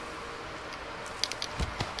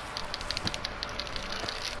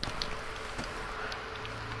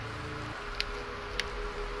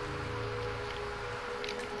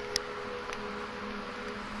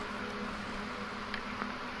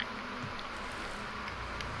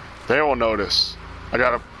 They will notice. I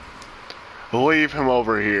gotta leave him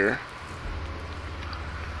over here.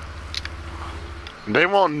 They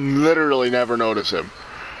won't literally never notice him.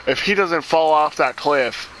 If he doesn't fall off that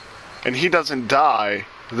cliff and he doesn't die,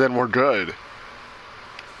 then we're good.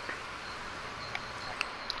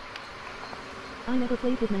 I never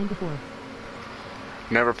played Hitman before.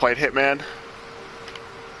 Never played Hitman?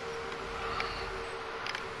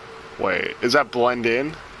 Wait, is that blend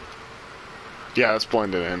in? Yeah, that's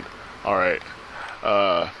blended in. Alright.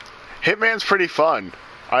 Hitman's pretty fun.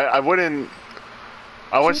 I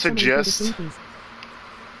would suggest...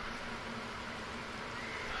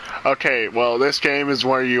 Okay, well, this game is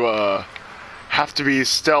where you, have to be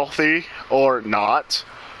stealthy or not.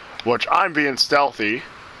 Which, I'm being stealthy.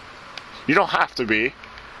 You don't have to be,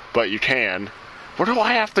 but you can. Where do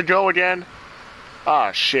I have to go again?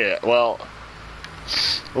 Ah, shit. Well,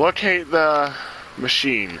 locate the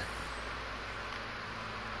machine.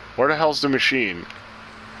 Where the hell's the machine?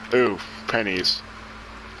 Ooh, pennies.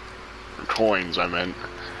 Coins, I meant.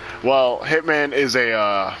 Well, Hitman is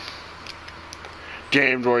a,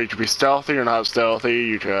 game where you can be stealthy or not stealthy.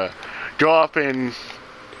 You can go up and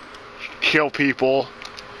kill people.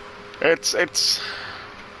 It's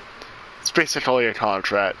basically a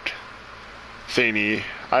contract thingy.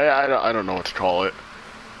 I don't know what to call it.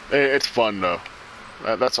 It's fun though.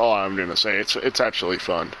 That's all I'm gonna say. It's actually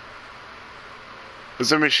fun. Is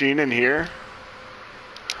the machine in here?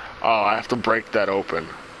 Oh, I have to break that open.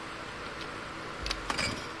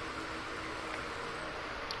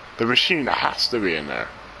 The machine has to be in there,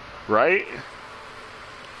 right?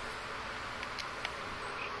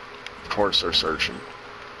 Of course they're searching.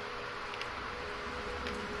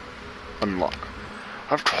 Unlock.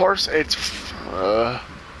 Of course it's...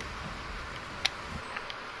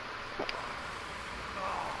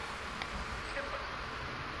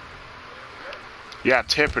 Yeah,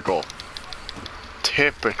 typical.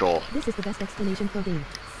 Typical. This is the best explanation for game.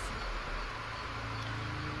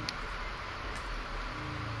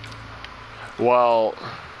 Well...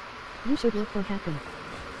 You should work for Captain.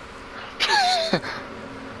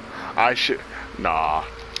 I should... Nah,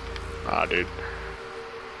 dude.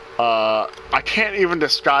 I can't even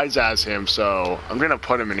disguise as him, so I'm gonna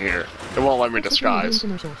put him in here. It won't let me disguise.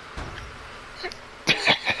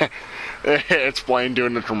 It's Blaine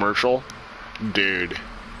doing the commercial. Dude,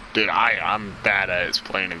 I'm bad at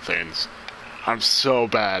explaining things. I'm so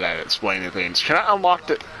bad at explaining things. Can I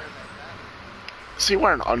unlock it? Is he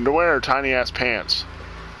wearing underwear or tiny ass pants?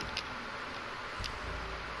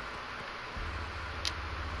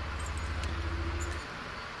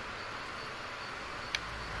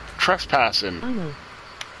 Trespassing. I know.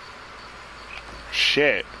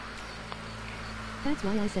 Shit. That's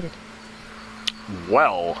why I said it.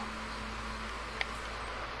 Well.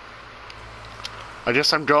 I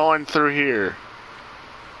guess I'm going through here.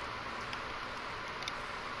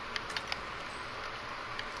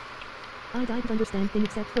 I don't understand things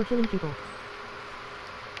except for killing people.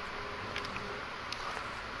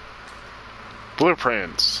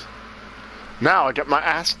 Blueprints. Now I get my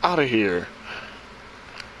ass out of here.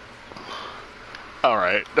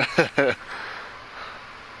 Alright.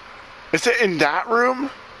 Is it in that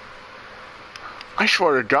room? I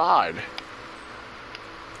swear to God.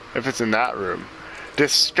 If it's in that room.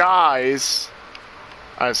 Disguise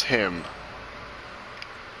as him.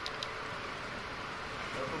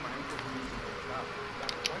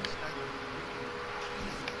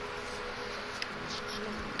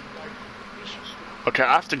 Okay,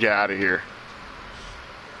 I have to get out of here.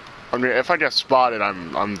 I mean, if I get spotted,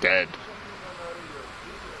 I'm dead.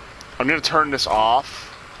 I'm gonna turn this off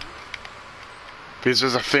because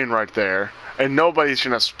there's a thing right there, and nobody's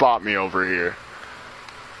gonna spot me over here.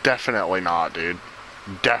 Definitely not, dude.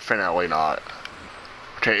 Definitely not.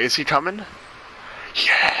 Okay, is he coming?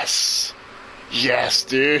 Yes! Yes,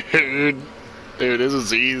 dude! Dude, this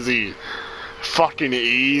is easy. Fucking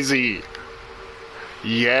easy.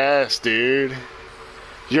 Yes, dude.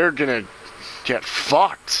 You're gonna get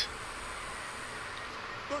fucked.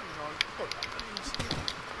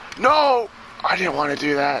 No! I didn't want to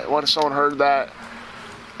do that. What if someone heard that?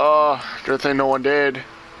 Good thing no one did.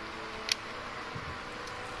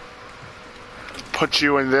 Put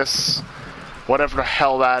you in this. Whatever the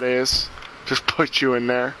hell that is. Just put you in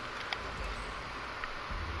there.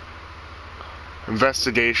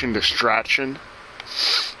 Investigation, distraction.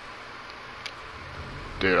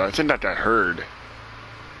 Dude, I think that guy heard.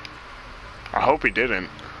 I hope he didn't.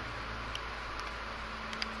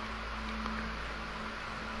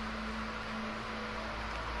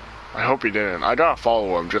 I hope he didn't. I gotta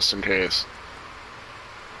follow him just in case.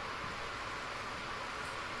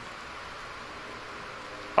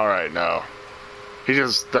 Alright, no.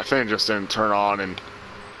 The thing just didn't turn on and...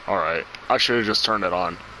 Alright, I should have just turned it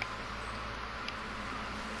on.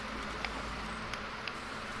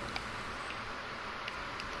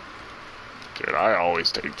 Dude, I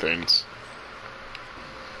always take things.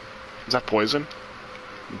 Is that poison?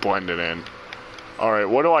 Blend it in. Alright,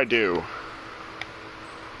 what do I do?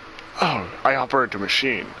 Oh, I operate the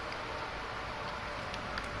machine.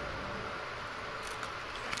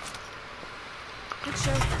 Good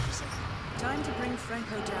show, officer. Time to bring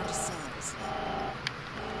Franco down to size.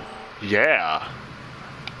 Yeah.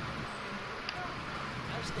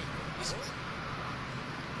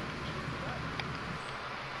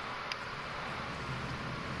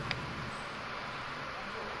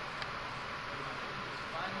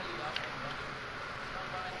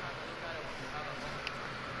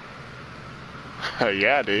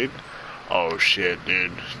 Yeah, dude. Oh shit,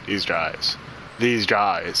 dude. These guys. These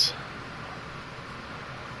guys.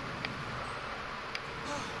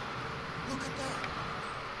 Look at that.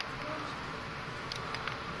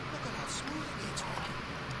 Look at how smooth it is.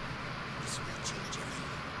 This will change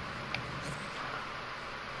everything. Everything.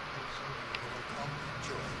 Overcome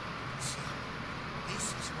joy. See, this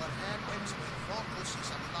is what happens when focus is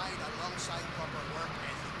applied alongside proper work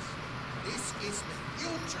ethics. This is the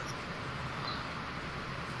future.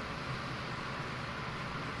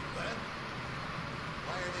 Well,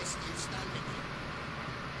 why are they still standing here?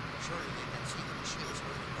 Surely they can see the machines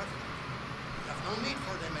working perfectly. We have no need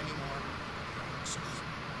for them anymore. Excuse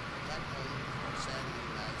me. That home sadly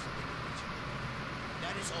lies in the kitchen.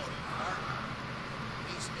 That is all.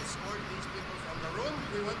 Please escort these people from the room.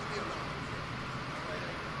 We want to be alone.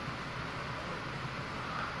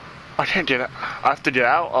 I can't get out. I have to get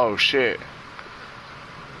out? Oh shit.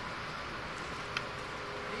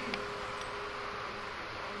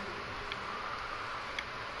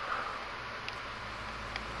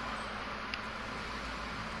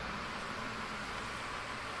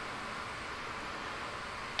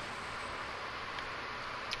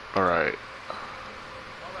 Alright.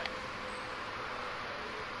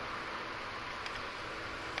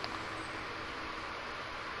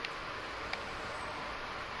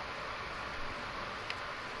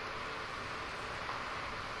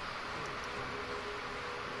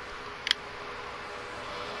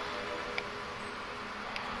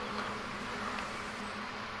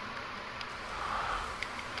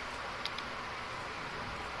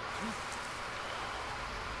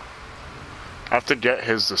 I have to get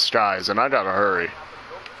his disguise, and I gotta hurry.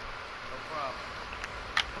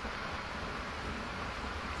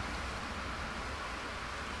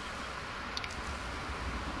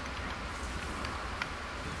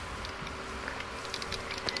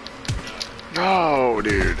 No,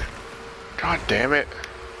 dude. God damn it.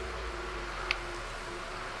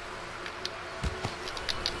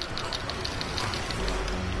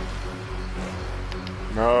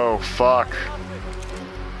 No, fuck.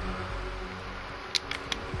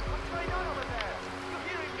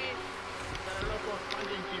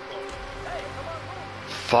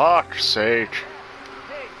 Fuck's sake.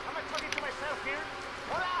 Hey, am I talking to myself here?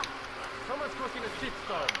 Hola! Someone's cooking a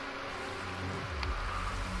shitstorm.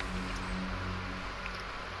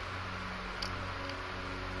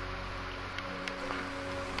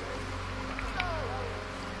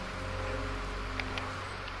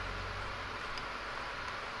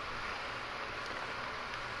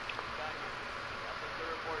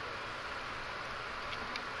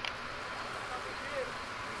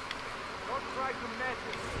 Don't try to mess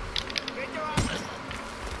with me. Get your ass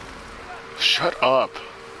Shut up.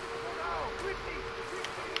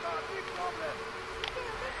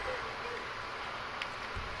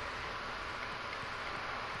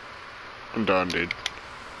 I'm done, dude.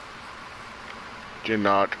 You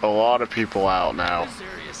knocked a lot of people out now.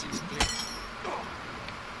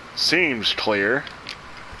 Seems clear.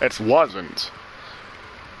 It wasn't.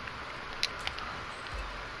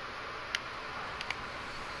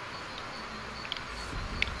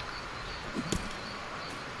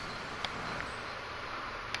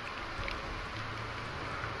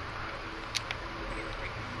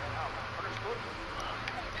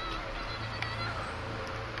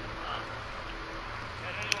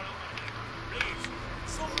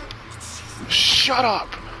 Shut up!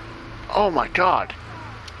 Oh my god.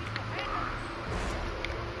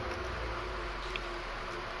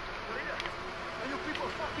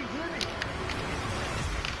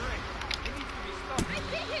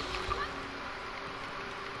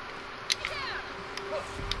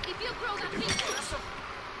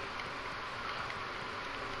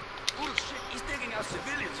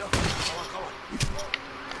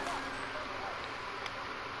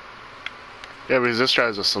 Yeah, because this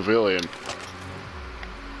guy's a civilian.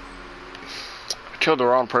 I killed the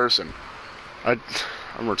wrong person. I'm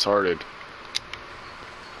retarded.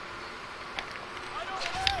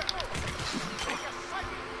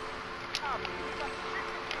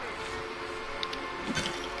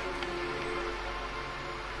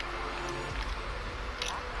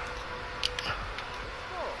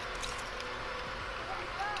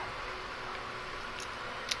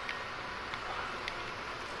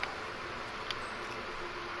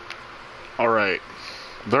 Alright.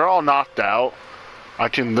 They're all knocked out. I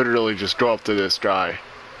can literally just go up to this guy.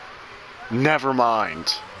 Never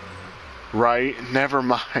mind. Right? Never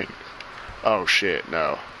mind. Oh shit,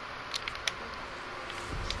 no.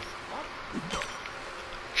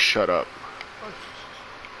 Shut up.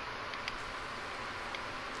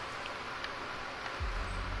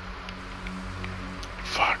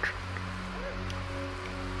 Fuck.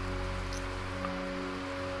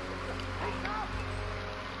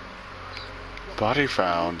 Body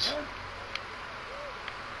found.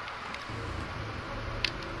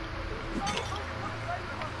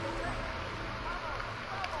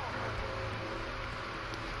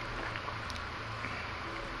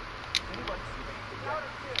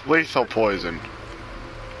 Lethal poison.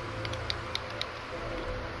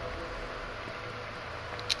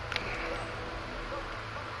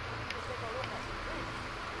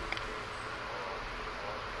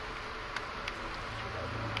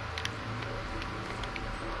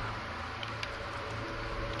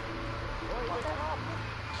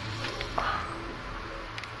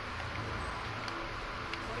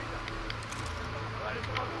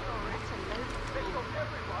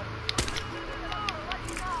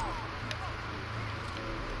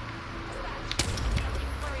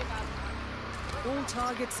 All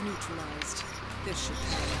targets neutralized. This should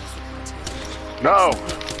paralyze the cartel. No!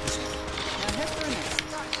 Now head for an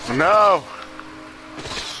exit. No!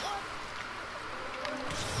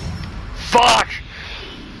 Fuck!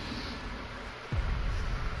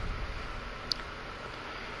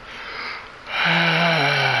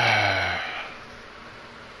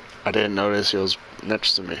 I didn't notice he was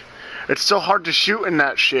next to me. It's so hard to shoot in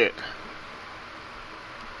that shit.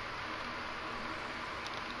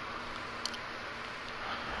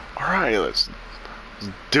 Alright, let's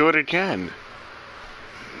do it again.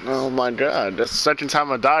 Oh my god, that's the second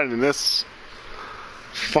time I died in this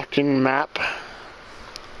fucking map.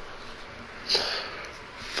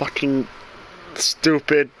 Fucking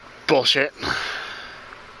stupid bullshit.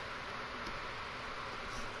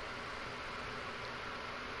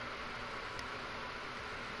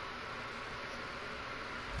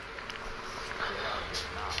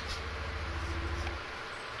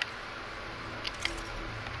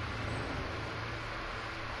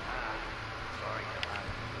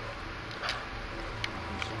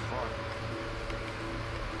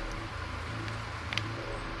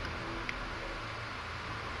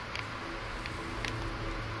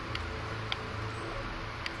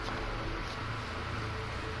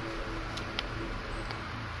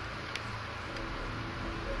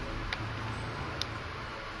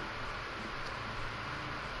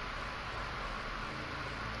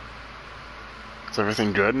 Is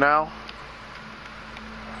everything good now?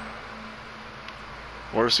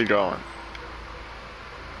 Where's he going?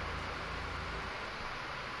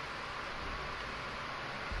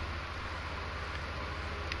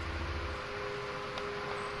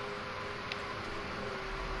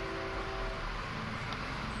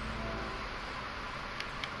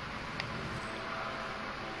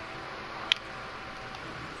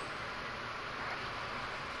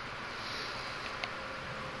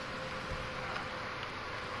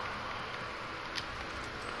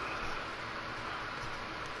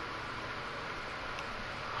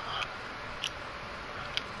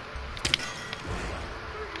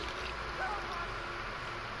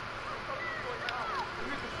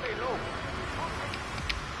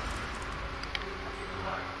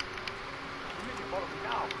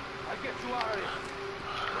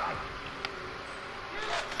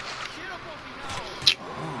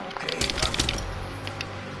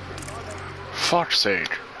 fuck's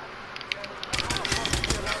sake.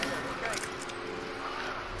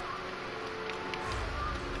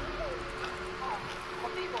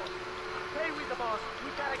 Stay with the boss.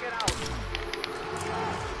 We gotta get out.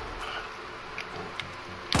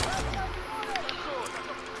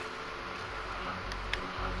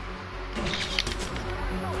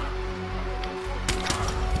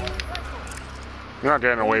 You're not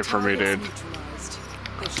getting away from me, dude. Neutralized.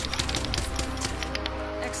 This should be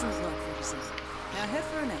enough. Excellent work, 47. Now head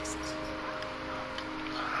for an exit.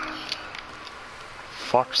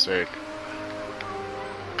 Fuck's sake.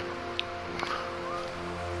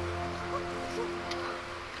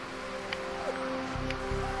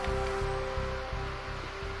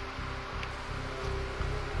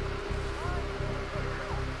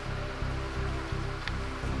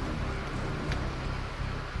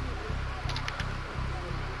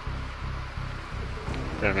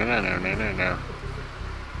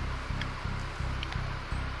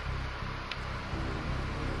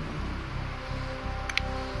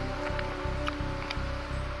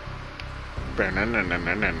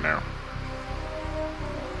 No.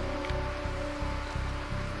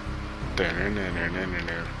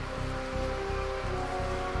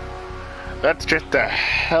 Let's get the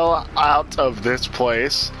hell out of this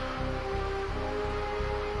place.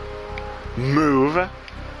 Move,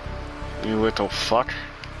 you little fuck.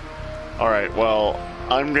 Alright, well,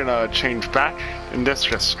 I'm gonna change back in this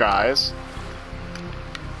disguise.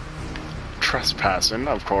 Trespassing,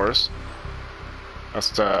 of course. That's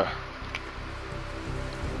the...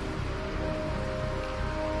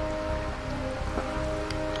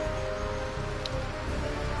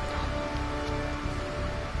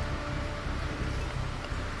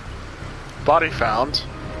 Body found,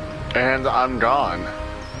 and I'm gone.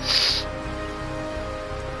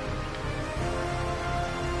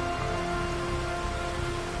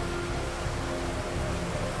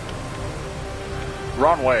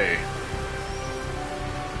 Wrong way.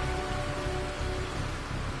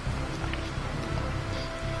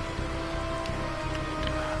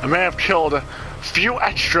 I may have killed a few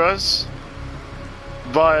extras,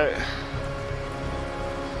 but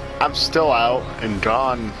I'm still out and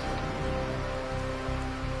gone.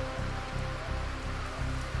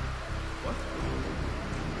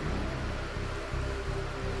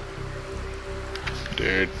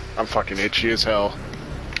 Dude, I'm fucking itchy as hell.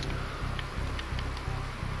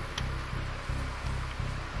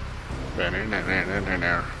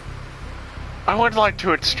 I would like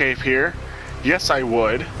to escape here. Yes, I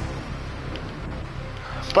would.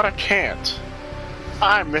 But I can't.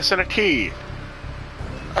 I'm missing a key.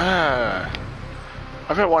 I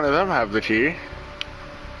bet one of them have the key.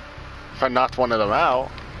 If I knocked one of them out.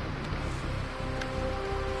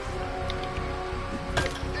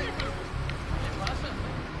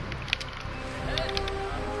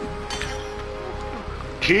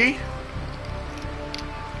 Key?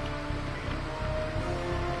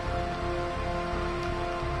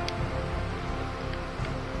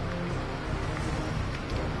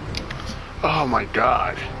 Oh my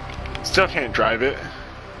god. Still can't drive it.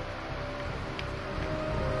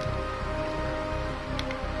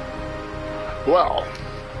 Well.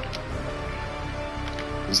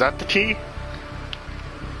 Is that the key?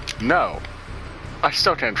 No. I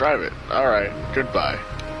still can't drive it. Alright, goodbye.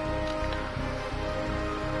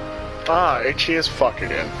 Ah, itchy as fuck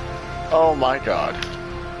again. Oh my god.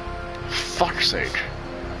 Fuck's sake.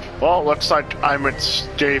 Well, looks like I'm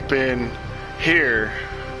escaping here.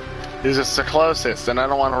 Is it's the closest, and I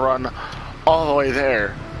don't want to run all the way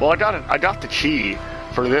there. Well, I got the key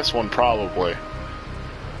for this one probably.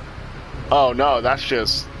 Oh no, that's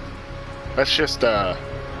just the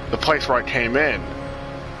place where I came in.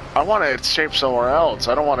 I want to escape somewhere else.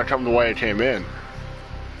 I don't want to come the way I came in.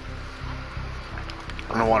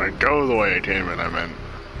 I don't want to go the way I came in. I meant.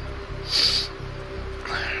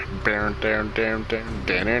 Man,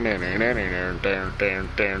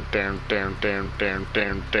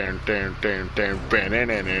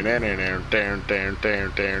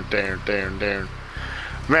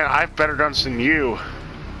 I have better guns than you.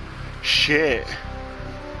 Shit.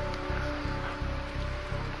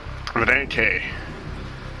 But AK.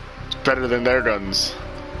 It's better than their guns.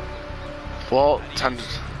 Well,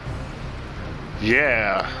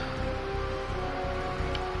 yeah.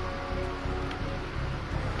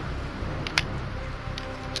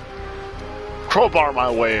 Crowbar my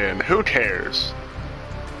way in. Who cares?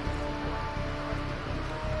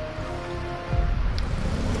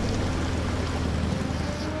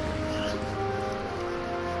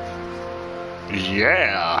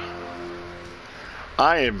 Yeah.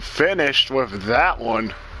 I am finished with that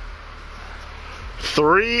one.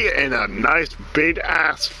 3 and a nice big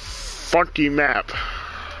ass funky map.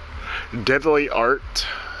 Deadly art.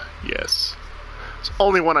 Yes. It's the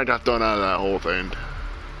only one I got done out of that whole thing.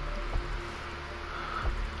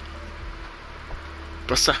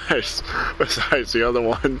 Besides the other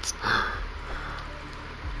ones.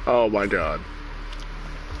 Oh my god.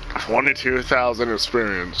 22,000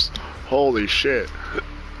 experience. Holy shit.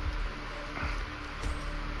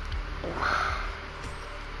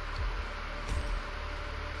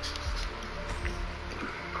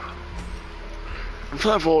 I'm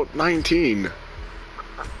level 19.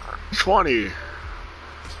 20.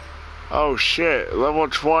 Oh shit. Level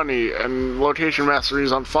 20 and location mastery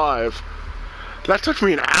is on 5. That took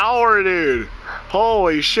me an hour, dude.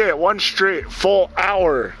 Holy shit. One straight full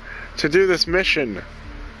hour to do this mission.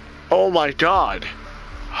 Oh my god.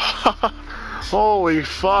 Holy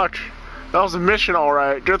fuck. That was a mission,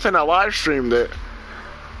 alright. Good thing I live streamed it.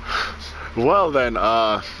 Well then,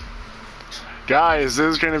 guys, this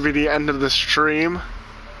is gonna be the end of the stream.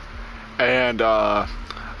 And, I'm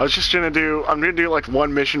gonna do like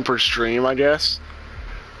one mission per stream, I guess.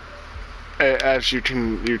 As you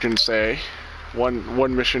can say.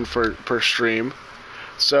 One mission per stream.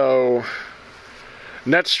 So,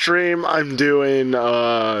 next stream, I'm doing,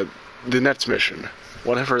 the next mission.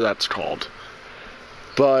 Whatever that's called.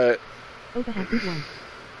 But... Opa has good one.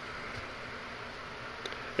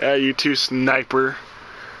 Yeah, you two, Sniper.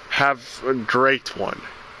 Have a great one.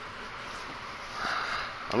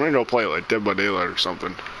 I'm gonna go play like Dead by Daylight or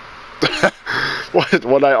something.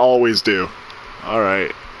 what I always do.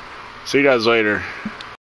 Alright. See you guys later.